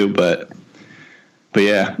normally do. But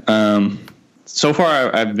yeah, so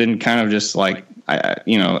far I've been kind of just like,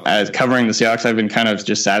 as covering the Seahawks, I've been kind of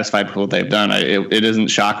just satisfied with what they've done. It doesn't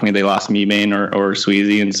shock me they lost Mebane or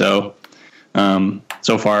Sweezy, and so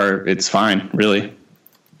far it's fine, really.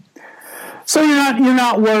 So you're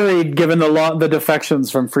not worried, given the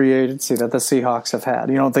defections from free agency that the Seahawks have had.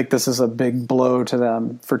 You don't think this is a big blow to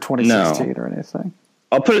them for 2016 or anything?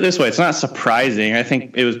 I'll put it this way: it's not surprising. I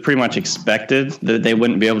think it was pretty much expected that they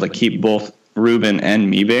wouldn't be able to keep both Reuben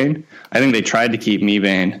and Mebane. I think they tried to keep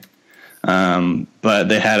Mebane, but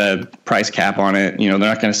they had a price cap on it. They're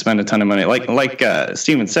not going to spend a ton of money. Like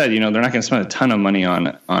Steven said, they're not going to spend a ton of money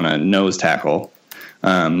on a nose tackle.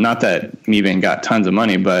 Not that Mebane got tons of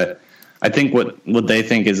money, but I think what they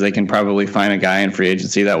think is they can probably find a guy in free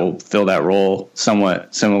agency that will fill that role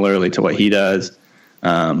somewhat similarly to what he does.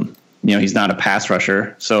 He's not a pass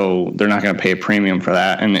rusher, so they're not going to pay a premium for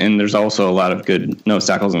that. And there's also a lot of good nose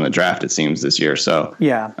tackles in the draft, it seems, this year. So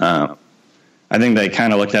I think they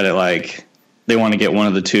kind of looked at it like they want to get one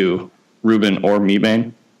of the two, Reuben or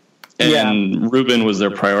Mebane. And Reuben was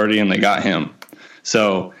their priority, and they got him.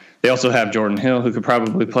 So they also have Jordan Hill, who could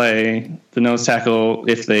probably play the nose tackle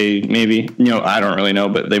if they maybe, I don't really know,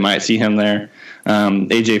 but they might see him there.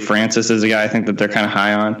 AJ Francis is a guy I think that they're kind of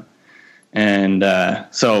high on. And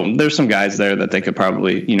so there's some guys there that they could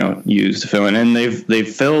probably, use to fill in. And they've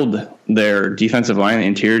filled their defensive line,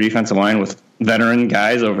 interior defensive line, with veteran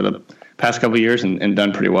guys over the past couple of years and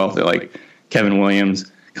done pretty well. They're like Kevin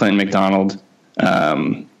Williams, Clinton McDonald,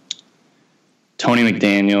 Tony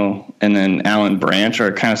McDaniel, and then Alan Branch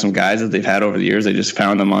are kind of some guys that they've had over the years. They just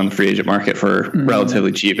found them on the free agent market for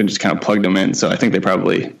relatively cheap and just kind of plugged them in. So I think they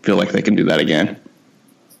probably feel like they can do that again.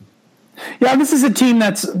 Yeah, this is a team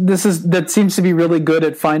that seems to be really good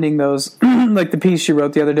at finding those, like the piece you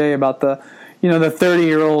wrote the other day about the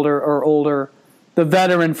 30-year-old or older, the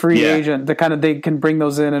veteran free agent, the kind of they can bring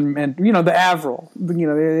those in and the Avril,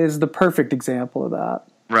 is the perfect example of that.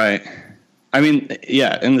 Right. I mean,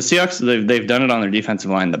 yeah, and the Seahawks, they've done it on their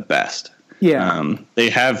defensive line the best. Yeah. They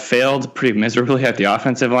have failed pretty miserably at the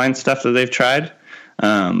offensive line stuff that they've tried.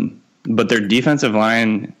 But their defensive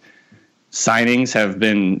line signings have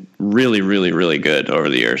been really, really, really good over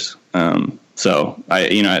the years. So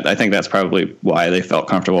I think that's probably why they felt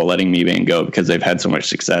comfortable letting Mebane go, because they've had so much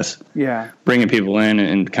success. Yeah. Bringing people in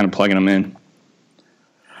and kind of plugging them in.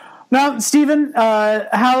 Now, Steven,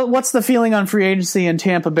 what's the feeling on free agency in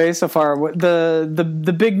Tampa Bay so far?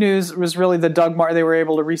 The big news was really the Doug Martin. They were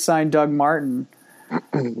able to re-sign Doug Martin.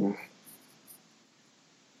 They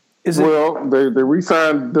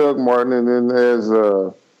re-signed Doug Martin, and then as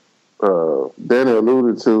Danny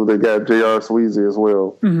alluded to, they got J.R. Sweezy as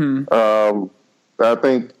well. Mm-hmm. I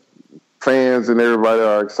think fans and everybody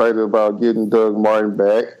are excited about getting Doug Martin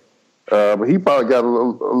back. But he probably got a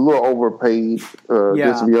little overpaid, just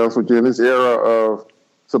to be honest with you. In this era of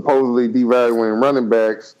supposedly devaluing running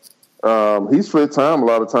backs, he split time a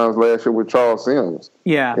lot of times last year with Charles Sims.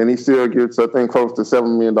 Yeah. And he still gets, I think, close to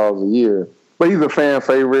 $7 million a year. But he's a fan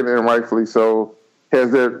favorite, and rightfully so.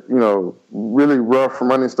 Has that, really rough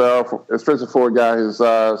running style, especially for a guy his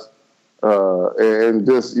size. And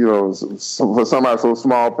just, for somebody so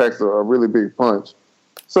small, packs a really big punch.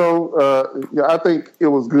 So I think it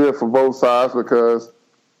was good for both sides, because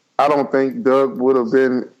I don't think Doug would have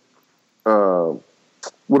had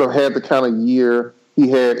the kind of year he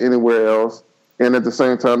had anywhere else. And at the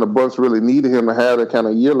same time, the Bucs really needed him to have that kind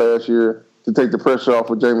of year last year to take the pressure off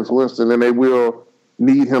of Jameis Winston, and they will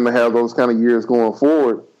need him to have those kind of years going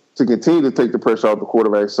forward to continue to take the pressure off the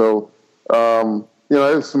quarterback. So,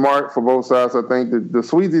 it's smart for both sides. I think the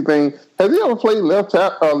Sweezy thing. Has he ever played left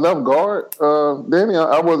guard? Danny,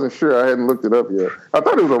 I wasn't sure. I hadn't looked it up yet. I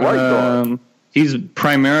thought it was a right guard. He's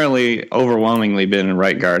primarily, overwhelmingly been a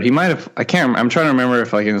right guard. He might have. I can't. I'm trying to remember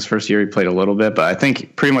if, like, in his first year he played a little bit, but I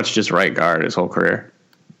think pretty much just right guard his whole career.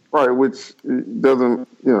 Right, which doesn't.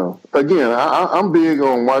 Again, I'm big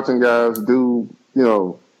on watching guys do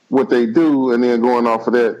what they do and then going off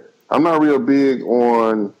of that. I'm not real big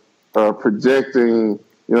on projecting.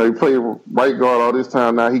 He played right guard all this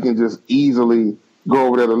time. Now he can just easily go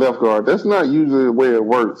over there to left guard. That's not usually the way it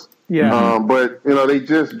works. Yeah. But they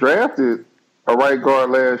just drafted a right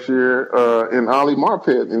guard last year in Ali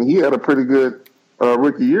Marpet, and he had a pretty good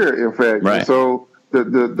rookie year, in fact. Right. And so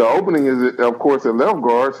the opening is, of course, at left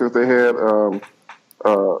guard, since they had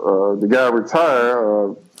the guy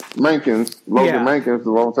retire, Logan Mankins, the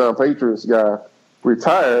longtime Patriots guy,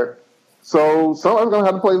 retired. So somebody's going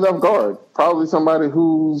to have to play left guard, probably somebody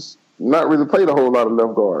who's not really played a whole lot of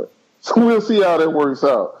left guard. So we'll see how that works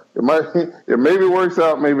out. It maybe works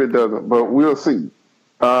out, maybe it doesn't, but we'll see.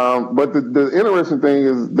 But the interesting thing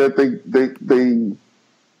is that they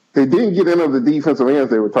didn't get into the defensive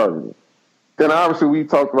ends they were targeting. Then obviously we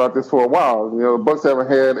talked about this for a while. The Bucs haven't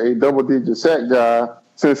had a double-digit sack guy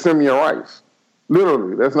since Simeon Rice.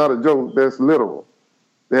 Literally, that's not a joke. That's literal.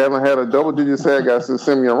 They haven't had a double-digit sack guy since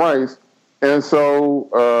Simeon Rice, and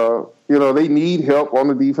so they need help on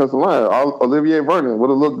the defensive line. Olivier Vernon would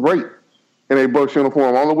have looked great in a Bucs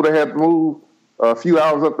uniform. Only would have had to move a few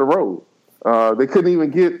hours up the road. They couldn't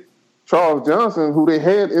even get Charles Johnson, who they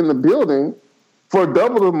had in the building, for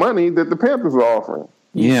double the money that the Panthers were offering.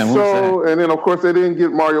 Yeah. So, and then of course they didn't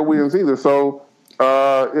get Mario Williams either. So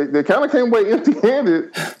they kind of came away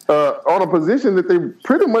empty-handed on a position that they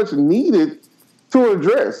pretty much needed to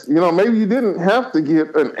address. Maybe you didn't have to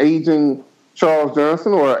get an aging Charles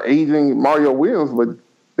Johnson or an aging Mario Williams, but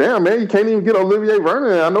damn, man, you can't even get Olivier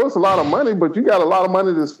Vernon. I know it's a lot of money, but you got a lot of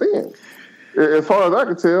money to spend, as far as I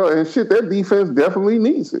can tell. And shit, that defense definitely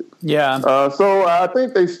needs it. Yeah. So I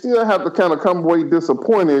think they still have to kind of come away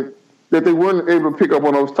disappointed that they weren't able to pick up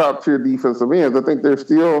on those top-tier defensive ends. I think they're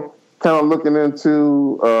still kind of looking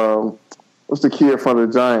into what's the kid from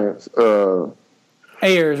the Giants? Robert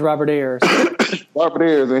Ayers. Robert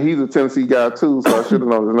Ayers, and he's a Tennessee guy too, so I should have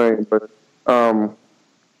known his name. But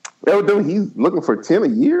evidently he's looking for 10 a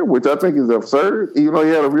year, which I think is absurd, even though he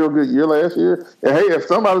had a real good year last year. And hey, if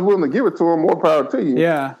somebody's willing to give it to him, more power to you.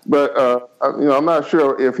 Yeah. But I'm not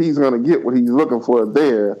sure if he's going to get what he's looking for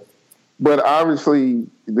there. But obviously,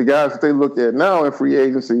 the guys that they look at now in free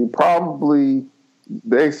agency, probably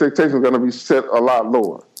the expectations are going to be set a lot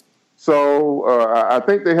lower. So I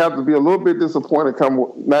think they have to be a little bit disappointed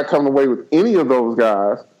not coming away with any of those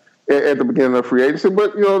guys at the beginning of free agency.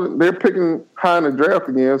 But, they're picking high in the draft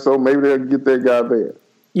again, so maybe they'll get their guy there.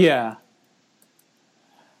 Yeah.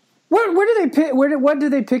 Where do they pick? What do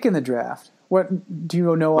they pick in the draft? What do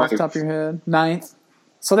you know off the top of your head? Ninth?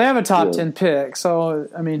 So they have a top 10 pick. So,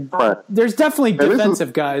 I mean, there's definitely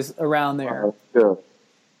defensive guys around there.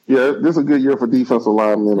 Yeah, this is a good year for defensive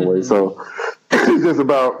linemen anyway. Mm-hmm. So it's just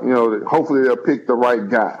about, hopefully they'll pick the right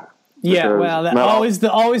guy. Yeah, well, that's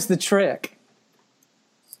always the trick.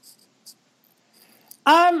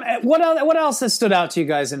 What else has stood out to you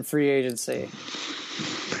guys in free agency?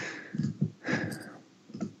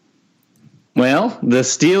 Well, the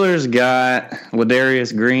Steelers got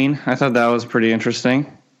Ladarius Green. I thought that was pretty interesting.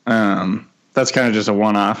 That's kind of just a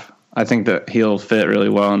one-off. I think that he'll fit really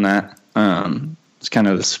well in that. It's kind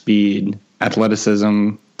of the speed,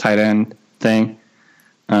 athleticism, tight end thing.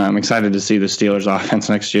 I'm excited to see the Steelers' offense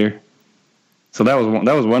next year. So that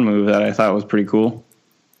was one move that I thought was pretty cool.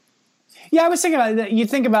 Yeah, I was thinking about that. You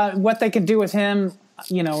think about what they could do with him,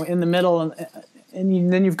 in the middle,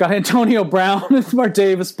 and then you've got Antonio Brown and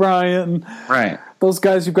Martavis Bryant, and right? Those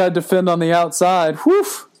guys you've got to defend on the outside. Whew.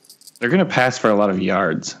 They're going to pass for a lot of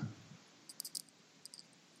yards.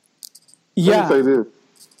 Yeah. Let me say this.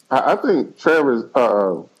 I think Travis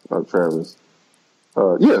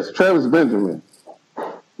Benjamin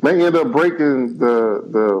may end up breaking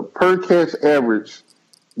the per catch average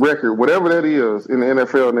record, whatever that is, in the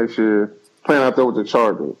NFL next year, playing out there with the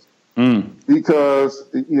Chargers. Because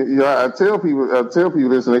I tell people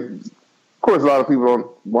this, and of course a lot of people don't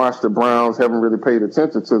watch the Browns, haven't really paid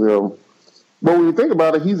attention to them. But when you think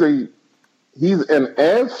about it, he's an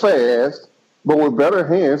as fast but with better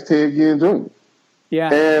hands Ted Ginn Jr.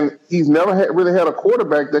 Yeah, and he's never really had a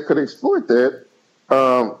quarterback that could exploit that.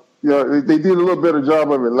 They did a little better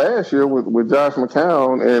job of it last year with Josh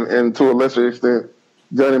McCown and to a lesser extent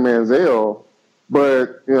Johnny Manziel.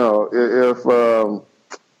 But if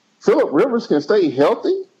Phillip Rivers can stay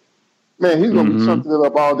healthy, man, he's gonna be chucking it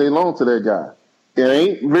up all day long to that guy. There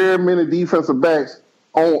ain't very many defensive backs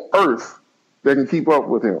on earth that can keep up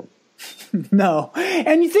with him. No.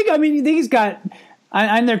 And you think, I mean, he's got,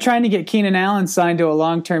 and they're trying to get Keenan Allen signed to a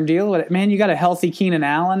long-term deal. But, man, you got a healthy Keenan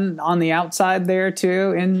Allen on the outside there,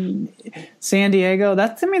 too, in San Diego.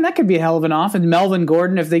 That could be a hell of an offense. Melvin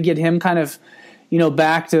Gordon, if they get him kind of,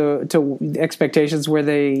 back to expectations where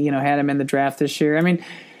they, had him in the draft this year. I mean,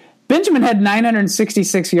 Benjamin had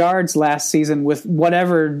 966 yards last season with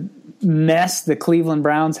whatever mess the Cleveland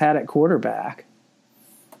Browns had at quarterback.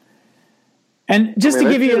 And just to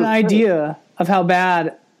give you an idea of how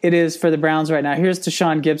bad it is for the Browns right now, here's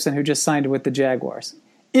Tashawn Gibson, who just signed with the Jaguars.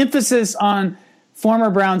 Emphasis on former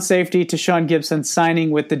Brown safety Tashawn Gibson signing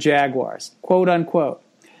with the Jaguars, quote unquote.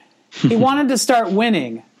 He wanted to start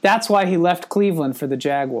winning. That's why he left Cleveland for the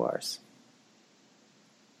Jaguars.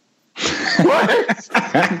 What?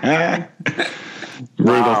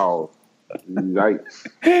 Wow. Yikes.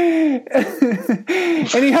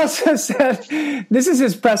 And he also said, this is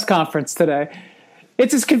his press conference today,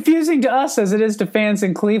 it's as confusing to us as it is to fans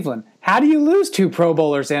in Cleveland. How do you lose 2 Pro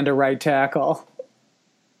Bowlers and a right tackle?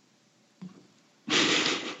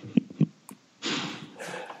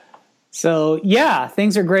 So, yeah,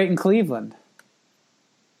 things are great in Cleveland.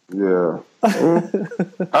 Yeah.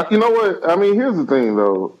 You know what? I mean, here's the thing,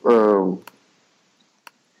 though.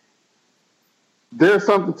 There's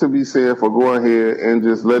something to be said for going ahead and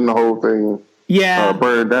just letting the whole thing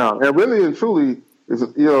burn down. And really and truly,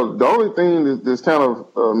 the only thing that's kind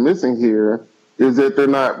of missing here is that they're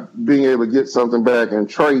not being able to get something back in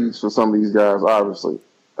trades for some of these guys, obviously.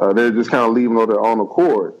 They're just kind of leaving on their own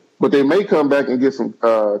accord. But they may come back and get some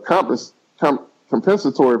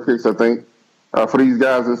compensatory picks, I think, for these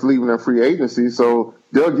guys that's leaving their free agency. So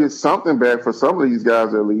they'll get something back for some of these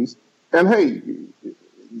guys at least. And, hey,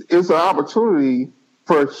 it's an opportunity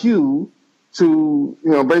for Hugh to,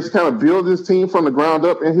 basically kind of build his team from the ground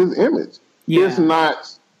up in his image. Yeah. It's not,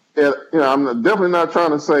 I'm definitely not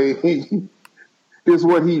trying to say it's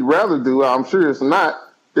what he'd rather do. I'm sure it's not,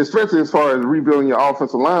 especially as far as rebuilding your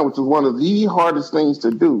offensive line, which is one of the hardest things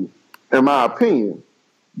to do, in my opinion.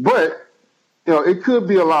 But, it could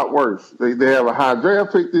be a lot worse. They have a high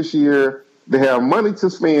draft pick this year. They have money to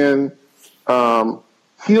spend.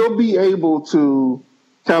 He'll be able to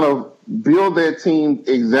kind of build that team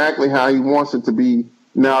exactly how he wants it to be.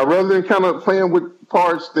 Now, rather than kind of playing with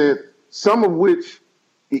parts that some of which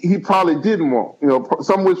he probably didn't want,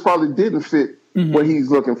 some of which probably didn't fit what he's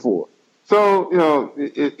looking for. So,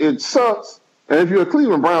 it sucks. And if you're a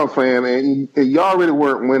Cleveland Browns fan and you already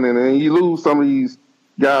weren't winning and you lose some of these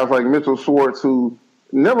guys like Mitchell Schwartz, who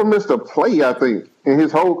never missed a play, I think, in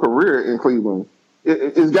his whole career in Cleveland,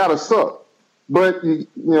 it's got to suck. But, on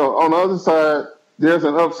the other side, there's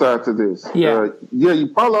an upside to this. Yeah, you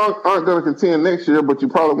probably aren't going to contend next year, but you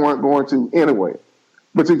probably weren't going to anyway.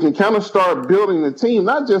 But you can kind of start building the team,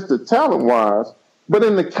 not just the talent-wise, but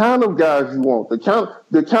in the kind of guys you want, the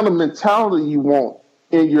kind of mentality you want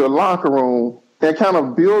in your locker room, and kind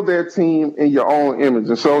of build that team in your own image.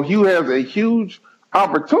 And so Hugh has a huge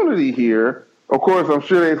opportunity here. Of course, I'm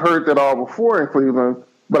sure they've heard that all before in Cleveland,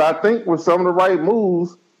 but I think with some of the right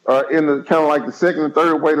moves in the kind of like the second and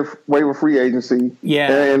third wave of free agency,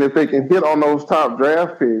 and if they can hit on those top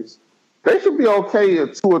draft picks, they should be okay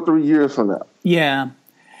 2 or 3 years from now. Yeah.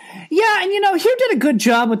 Yeah, and, Hugh did a good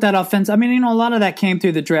job with that offense. I mean, a lot of that came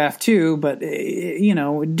through the draft too, but,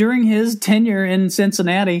 during his tenure in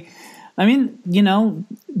Cincinnati, I mean,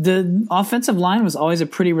 the offensive line was always a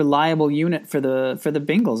pretty reliable unit for the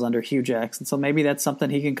Bengals under Hugh Jackson. So maybe that's something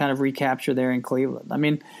he can kind of recapture there in Cleveland. I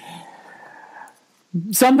mean,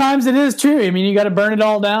 sometimes it is true. I mean, you got to burn it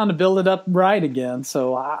all down to build it up right again.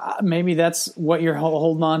 So maybe that's what you're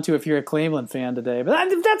holding on to if you're a Cleveland fan today.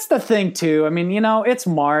 But that's the thing too. I mean, it's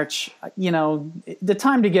March. The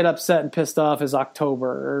time to get upset and pissed off is October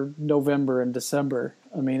or November and December.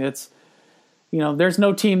 I mean, it's. There's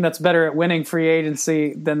no team that's better at winning free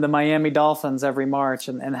agency than the Miami Dolphins every March,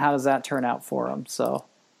 and how does that turn out for them? So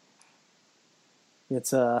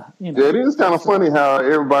it's Yeah, it is kind of funny how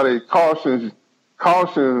everybody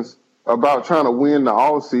cautions about trying to win the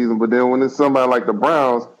all season, but then when it's somebody like the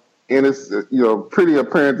Browns and it's pretty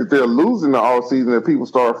apparent that they're losing the all season, that people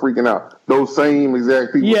start freaking out. Those same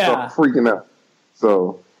exact people start freaking out.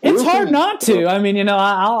 So. It's hard not to. I mean,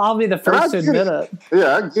 I'll be the first to admit it.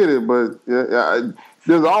 Yeah, I get it, but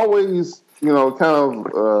there's always, kind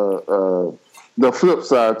of the flip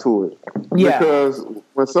side to it. Yeah. Because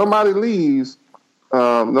when somebody leaves,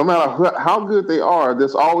 no matter how good they are,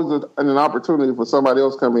 there's always an opportunity for somebody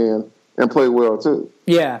else to come in and play well too.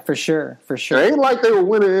 Yeah, for sure. It ain't like they were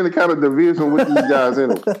winning any kind of division with these guys in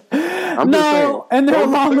it. I'm just saying. And they're a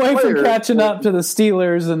long way from players. catching up to the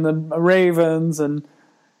Steelers and the Ravens and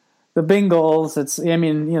the Bengals.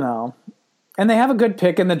 And they have a good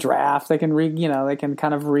pick in the draft. They can they can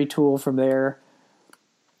kind of retool from there.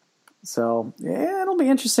 So yeah, it'll be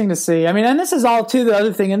interesting to see. I mean, and this is all too the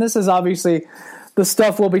other thing, and this is obviously the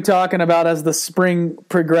stuff we'll be talking about as the spring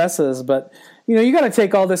progresses. But you got to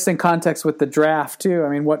take all this in context with the draft too. I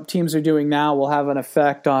mean, what teams are doing now will have an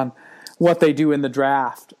effect on what they do in the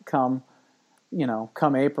draft come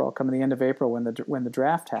April, come the end of April when the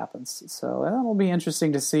draft happens. So that'll be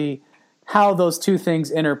interesting to see how those two things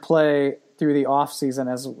interplay through the off season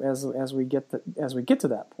as we get to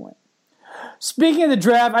that point. Speaking of the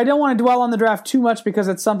draft, I don't want to dwell on the draft too much because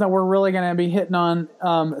it's something we're really going to be hitting on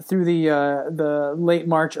through the late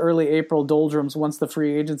March, early April doldrums once the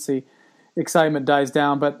free agency excitement dies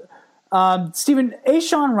down. But Stephen,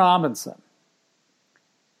 A'Shawn Robinson,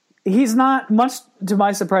 he's not, much to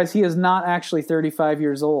my surprise, he is not actually 35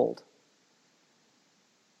 years old.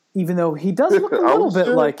 Even though he does look a little bit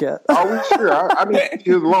like it. Are we sure? I mean,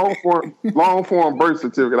 his long form birth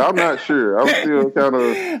certificate. I'm not sure. I'm still kind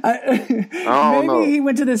of. I don't know. Maybe he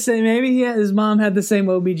went to the same. Maybe his mom had the same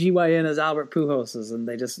OBGYN as Albert Pujos's, and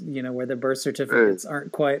they just where the birth certificates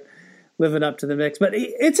aren't quite living up to the mix. But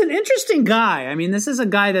it's an interesting guy. I mean, this is a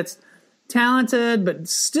guy that's talented, but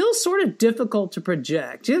still sort of difficult to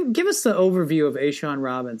project. Give us the overview of A'Shawn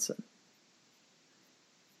Robinson.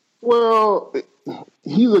 Well,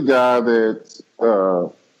 he's a guy that,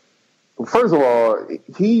 first of all,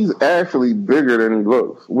 he's actually bigger than he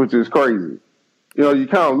looks, which is crazy. You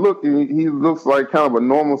kind of look, and he looks like kind of a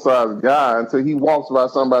normal-sized guy until he walks by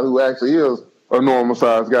somebody who actually is a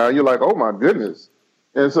normal-sized guy. You're like, oh, my goodness.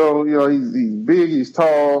 And so, he's big, he's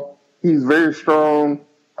tall, he's very strong.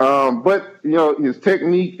 But, his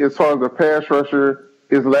technique as far as a pass rusher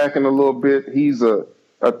is lacking a little bit. He's a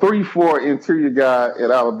 3-4 interior guy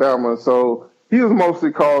at Alabama, so he was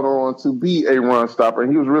mostly called on to be a run stopper,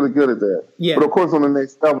 and he was really good at that. Yeah. But of course, on the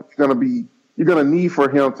next level, you're going to need for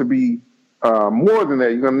him to be more than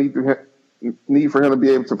that. You're going to need for him to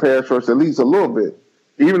be able to pass rush at least a little bit,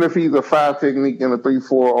 even if he's a 5 technique and a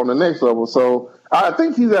 3-4 on the next level. So I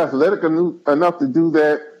think he's athletic enough to do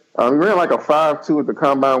that. He ran like a 5.2 at the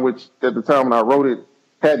combine, which at the time when I wrote it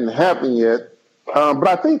hadn't happened yet. But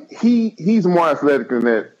I think he's more athletic than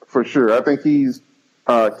that for sure. I think he's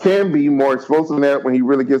can be more explosive than that when he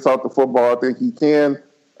really gets off the football. I think he can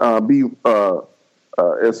be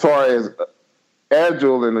as far as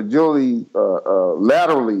agile and agility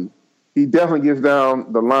laterally. He definitely gets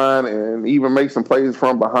down the line and even makes some plays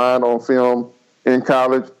from behind on film in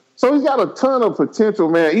college. So he's got a ton of potential,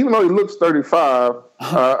 man. Even though he looks 35,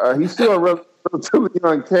 he's still a relatively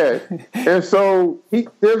young cat. And so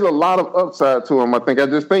there's a lot of upside to him, I think. I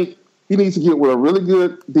just think he needs to get with a really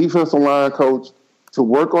good defensive line coach to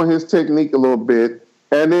work on his technique a little bit.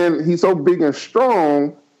 And then he's so big and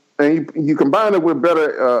strong, and you combine it with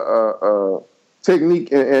better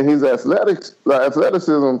technique and his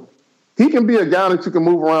athleticism, he can be a guy that you can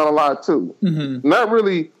move around a lot too. Mm-hmm. Not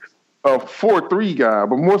really a 4-3 guy,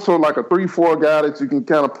 but more so like a 3-4 guy that you can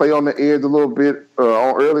kind of play on the edge a little bit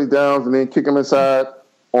on early downs and then kick him inside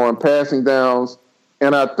on passing downs.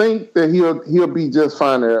 And I think that he'll be just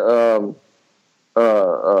fine there.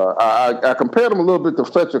 I compared him a little bit to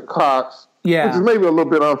Fletcher Cox, which is maybe a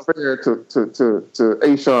little bit unfair to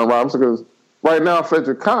A'Shawn Robinson, because right now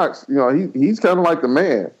Fletcher Cox, he's kind of like the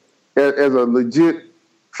man as a legit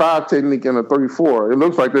 5 technique and a 3-4. It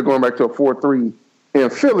looks like they're going back to a 4-3 in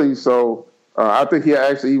Philly, so I think he'll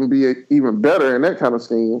actually even be even better in that kind of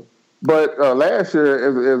scheme. But last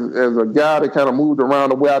year, as a guy that kind of moved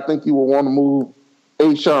around the way I think you would want to move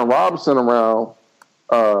A'Shawn Robinson around,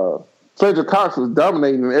 Fletcher Cox was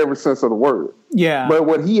dominating in every sense of the word. Yeah. But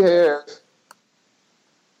what he has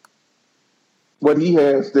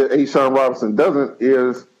that A'Shawn Robinson doesn't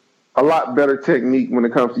is a lot better technique when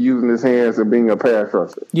it comes to using his hands and being a pass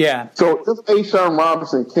rusher. Yeah. So if A'Shawn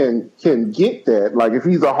Robinson can get that, like if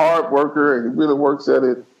he's a hard worker and he really works at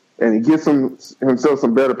it and he gets himself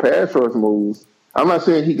some better pass rush moves, I'm not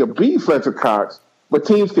saying he could beat Fletcher Cox, but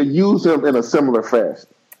teams could use him in a similar fashion.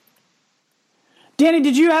 Danny,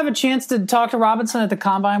 did you have a chance to talk to Robinson at the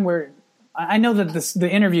Combine? Where I know that the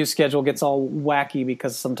interview schedule gets all wacky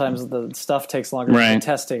because sometimes the stuff takes longer than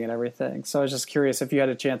testing and everything. So I was just curious if you had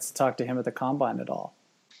a chance to talk to him at the Combine at all.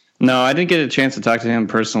 No, I didn't get a chance to talk to him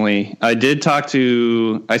personally. I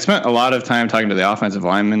spent a lot of time talking to the offensive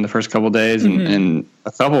linemen the first couple of days, and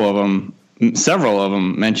several of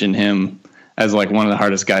them mentioned him as like one of the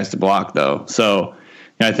hardest guys to block, though. So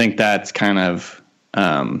I think that's kind of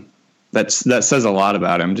that says a lot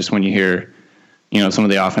about him. Just when you hear some of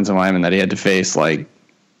the offensive linemen that he had to face, like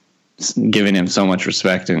giving him so much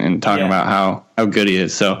respect and talking about how good he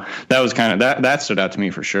is. So that was kind of that stood out to me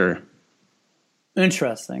for sure.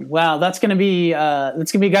 Interesting. Wow, that's gonna be a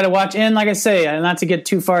guy to watch. And like I say, not to get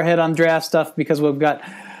too far ahead on draft stuff because we've got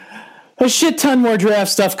a shit ton more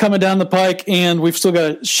draft stuff coming down the pike, and we've still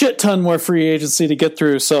got a shit ton more free agency to get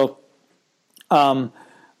through. So,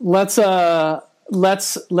 let's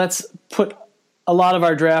put a lot of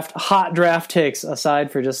our hot draft takes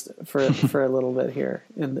aside for a little bit here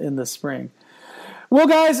in the spring. Well,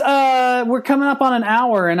 guys, we're coming up on an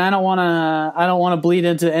hour, and I don't want to bleed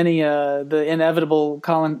into any the inevitable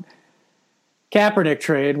Colin Kaepernick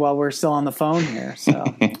trade while we're still on the phone here. So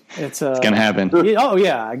it's gonna happen. Oh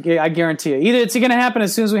yeah, I guarantee you. Either it's gonna happen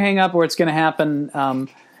as soon as we hang up, or it's gonna happen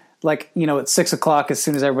at 6 o'clock as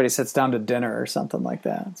soon as everybody sits down to dinner or something like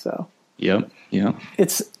that. So yep.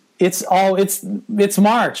 It's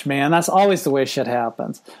March, man. That's always the way shit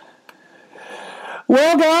happens.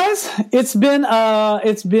 Well, guys, it's been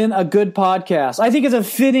a good podcast. I think it's a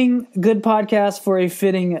fitting good podcast for a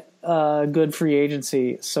fitting good free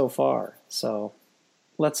agency so far. So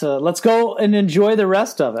let's go and enjoy the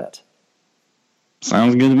rest of it.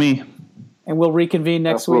 Sounds good to me. And we'll reconvene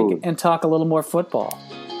next week and talk a little more football.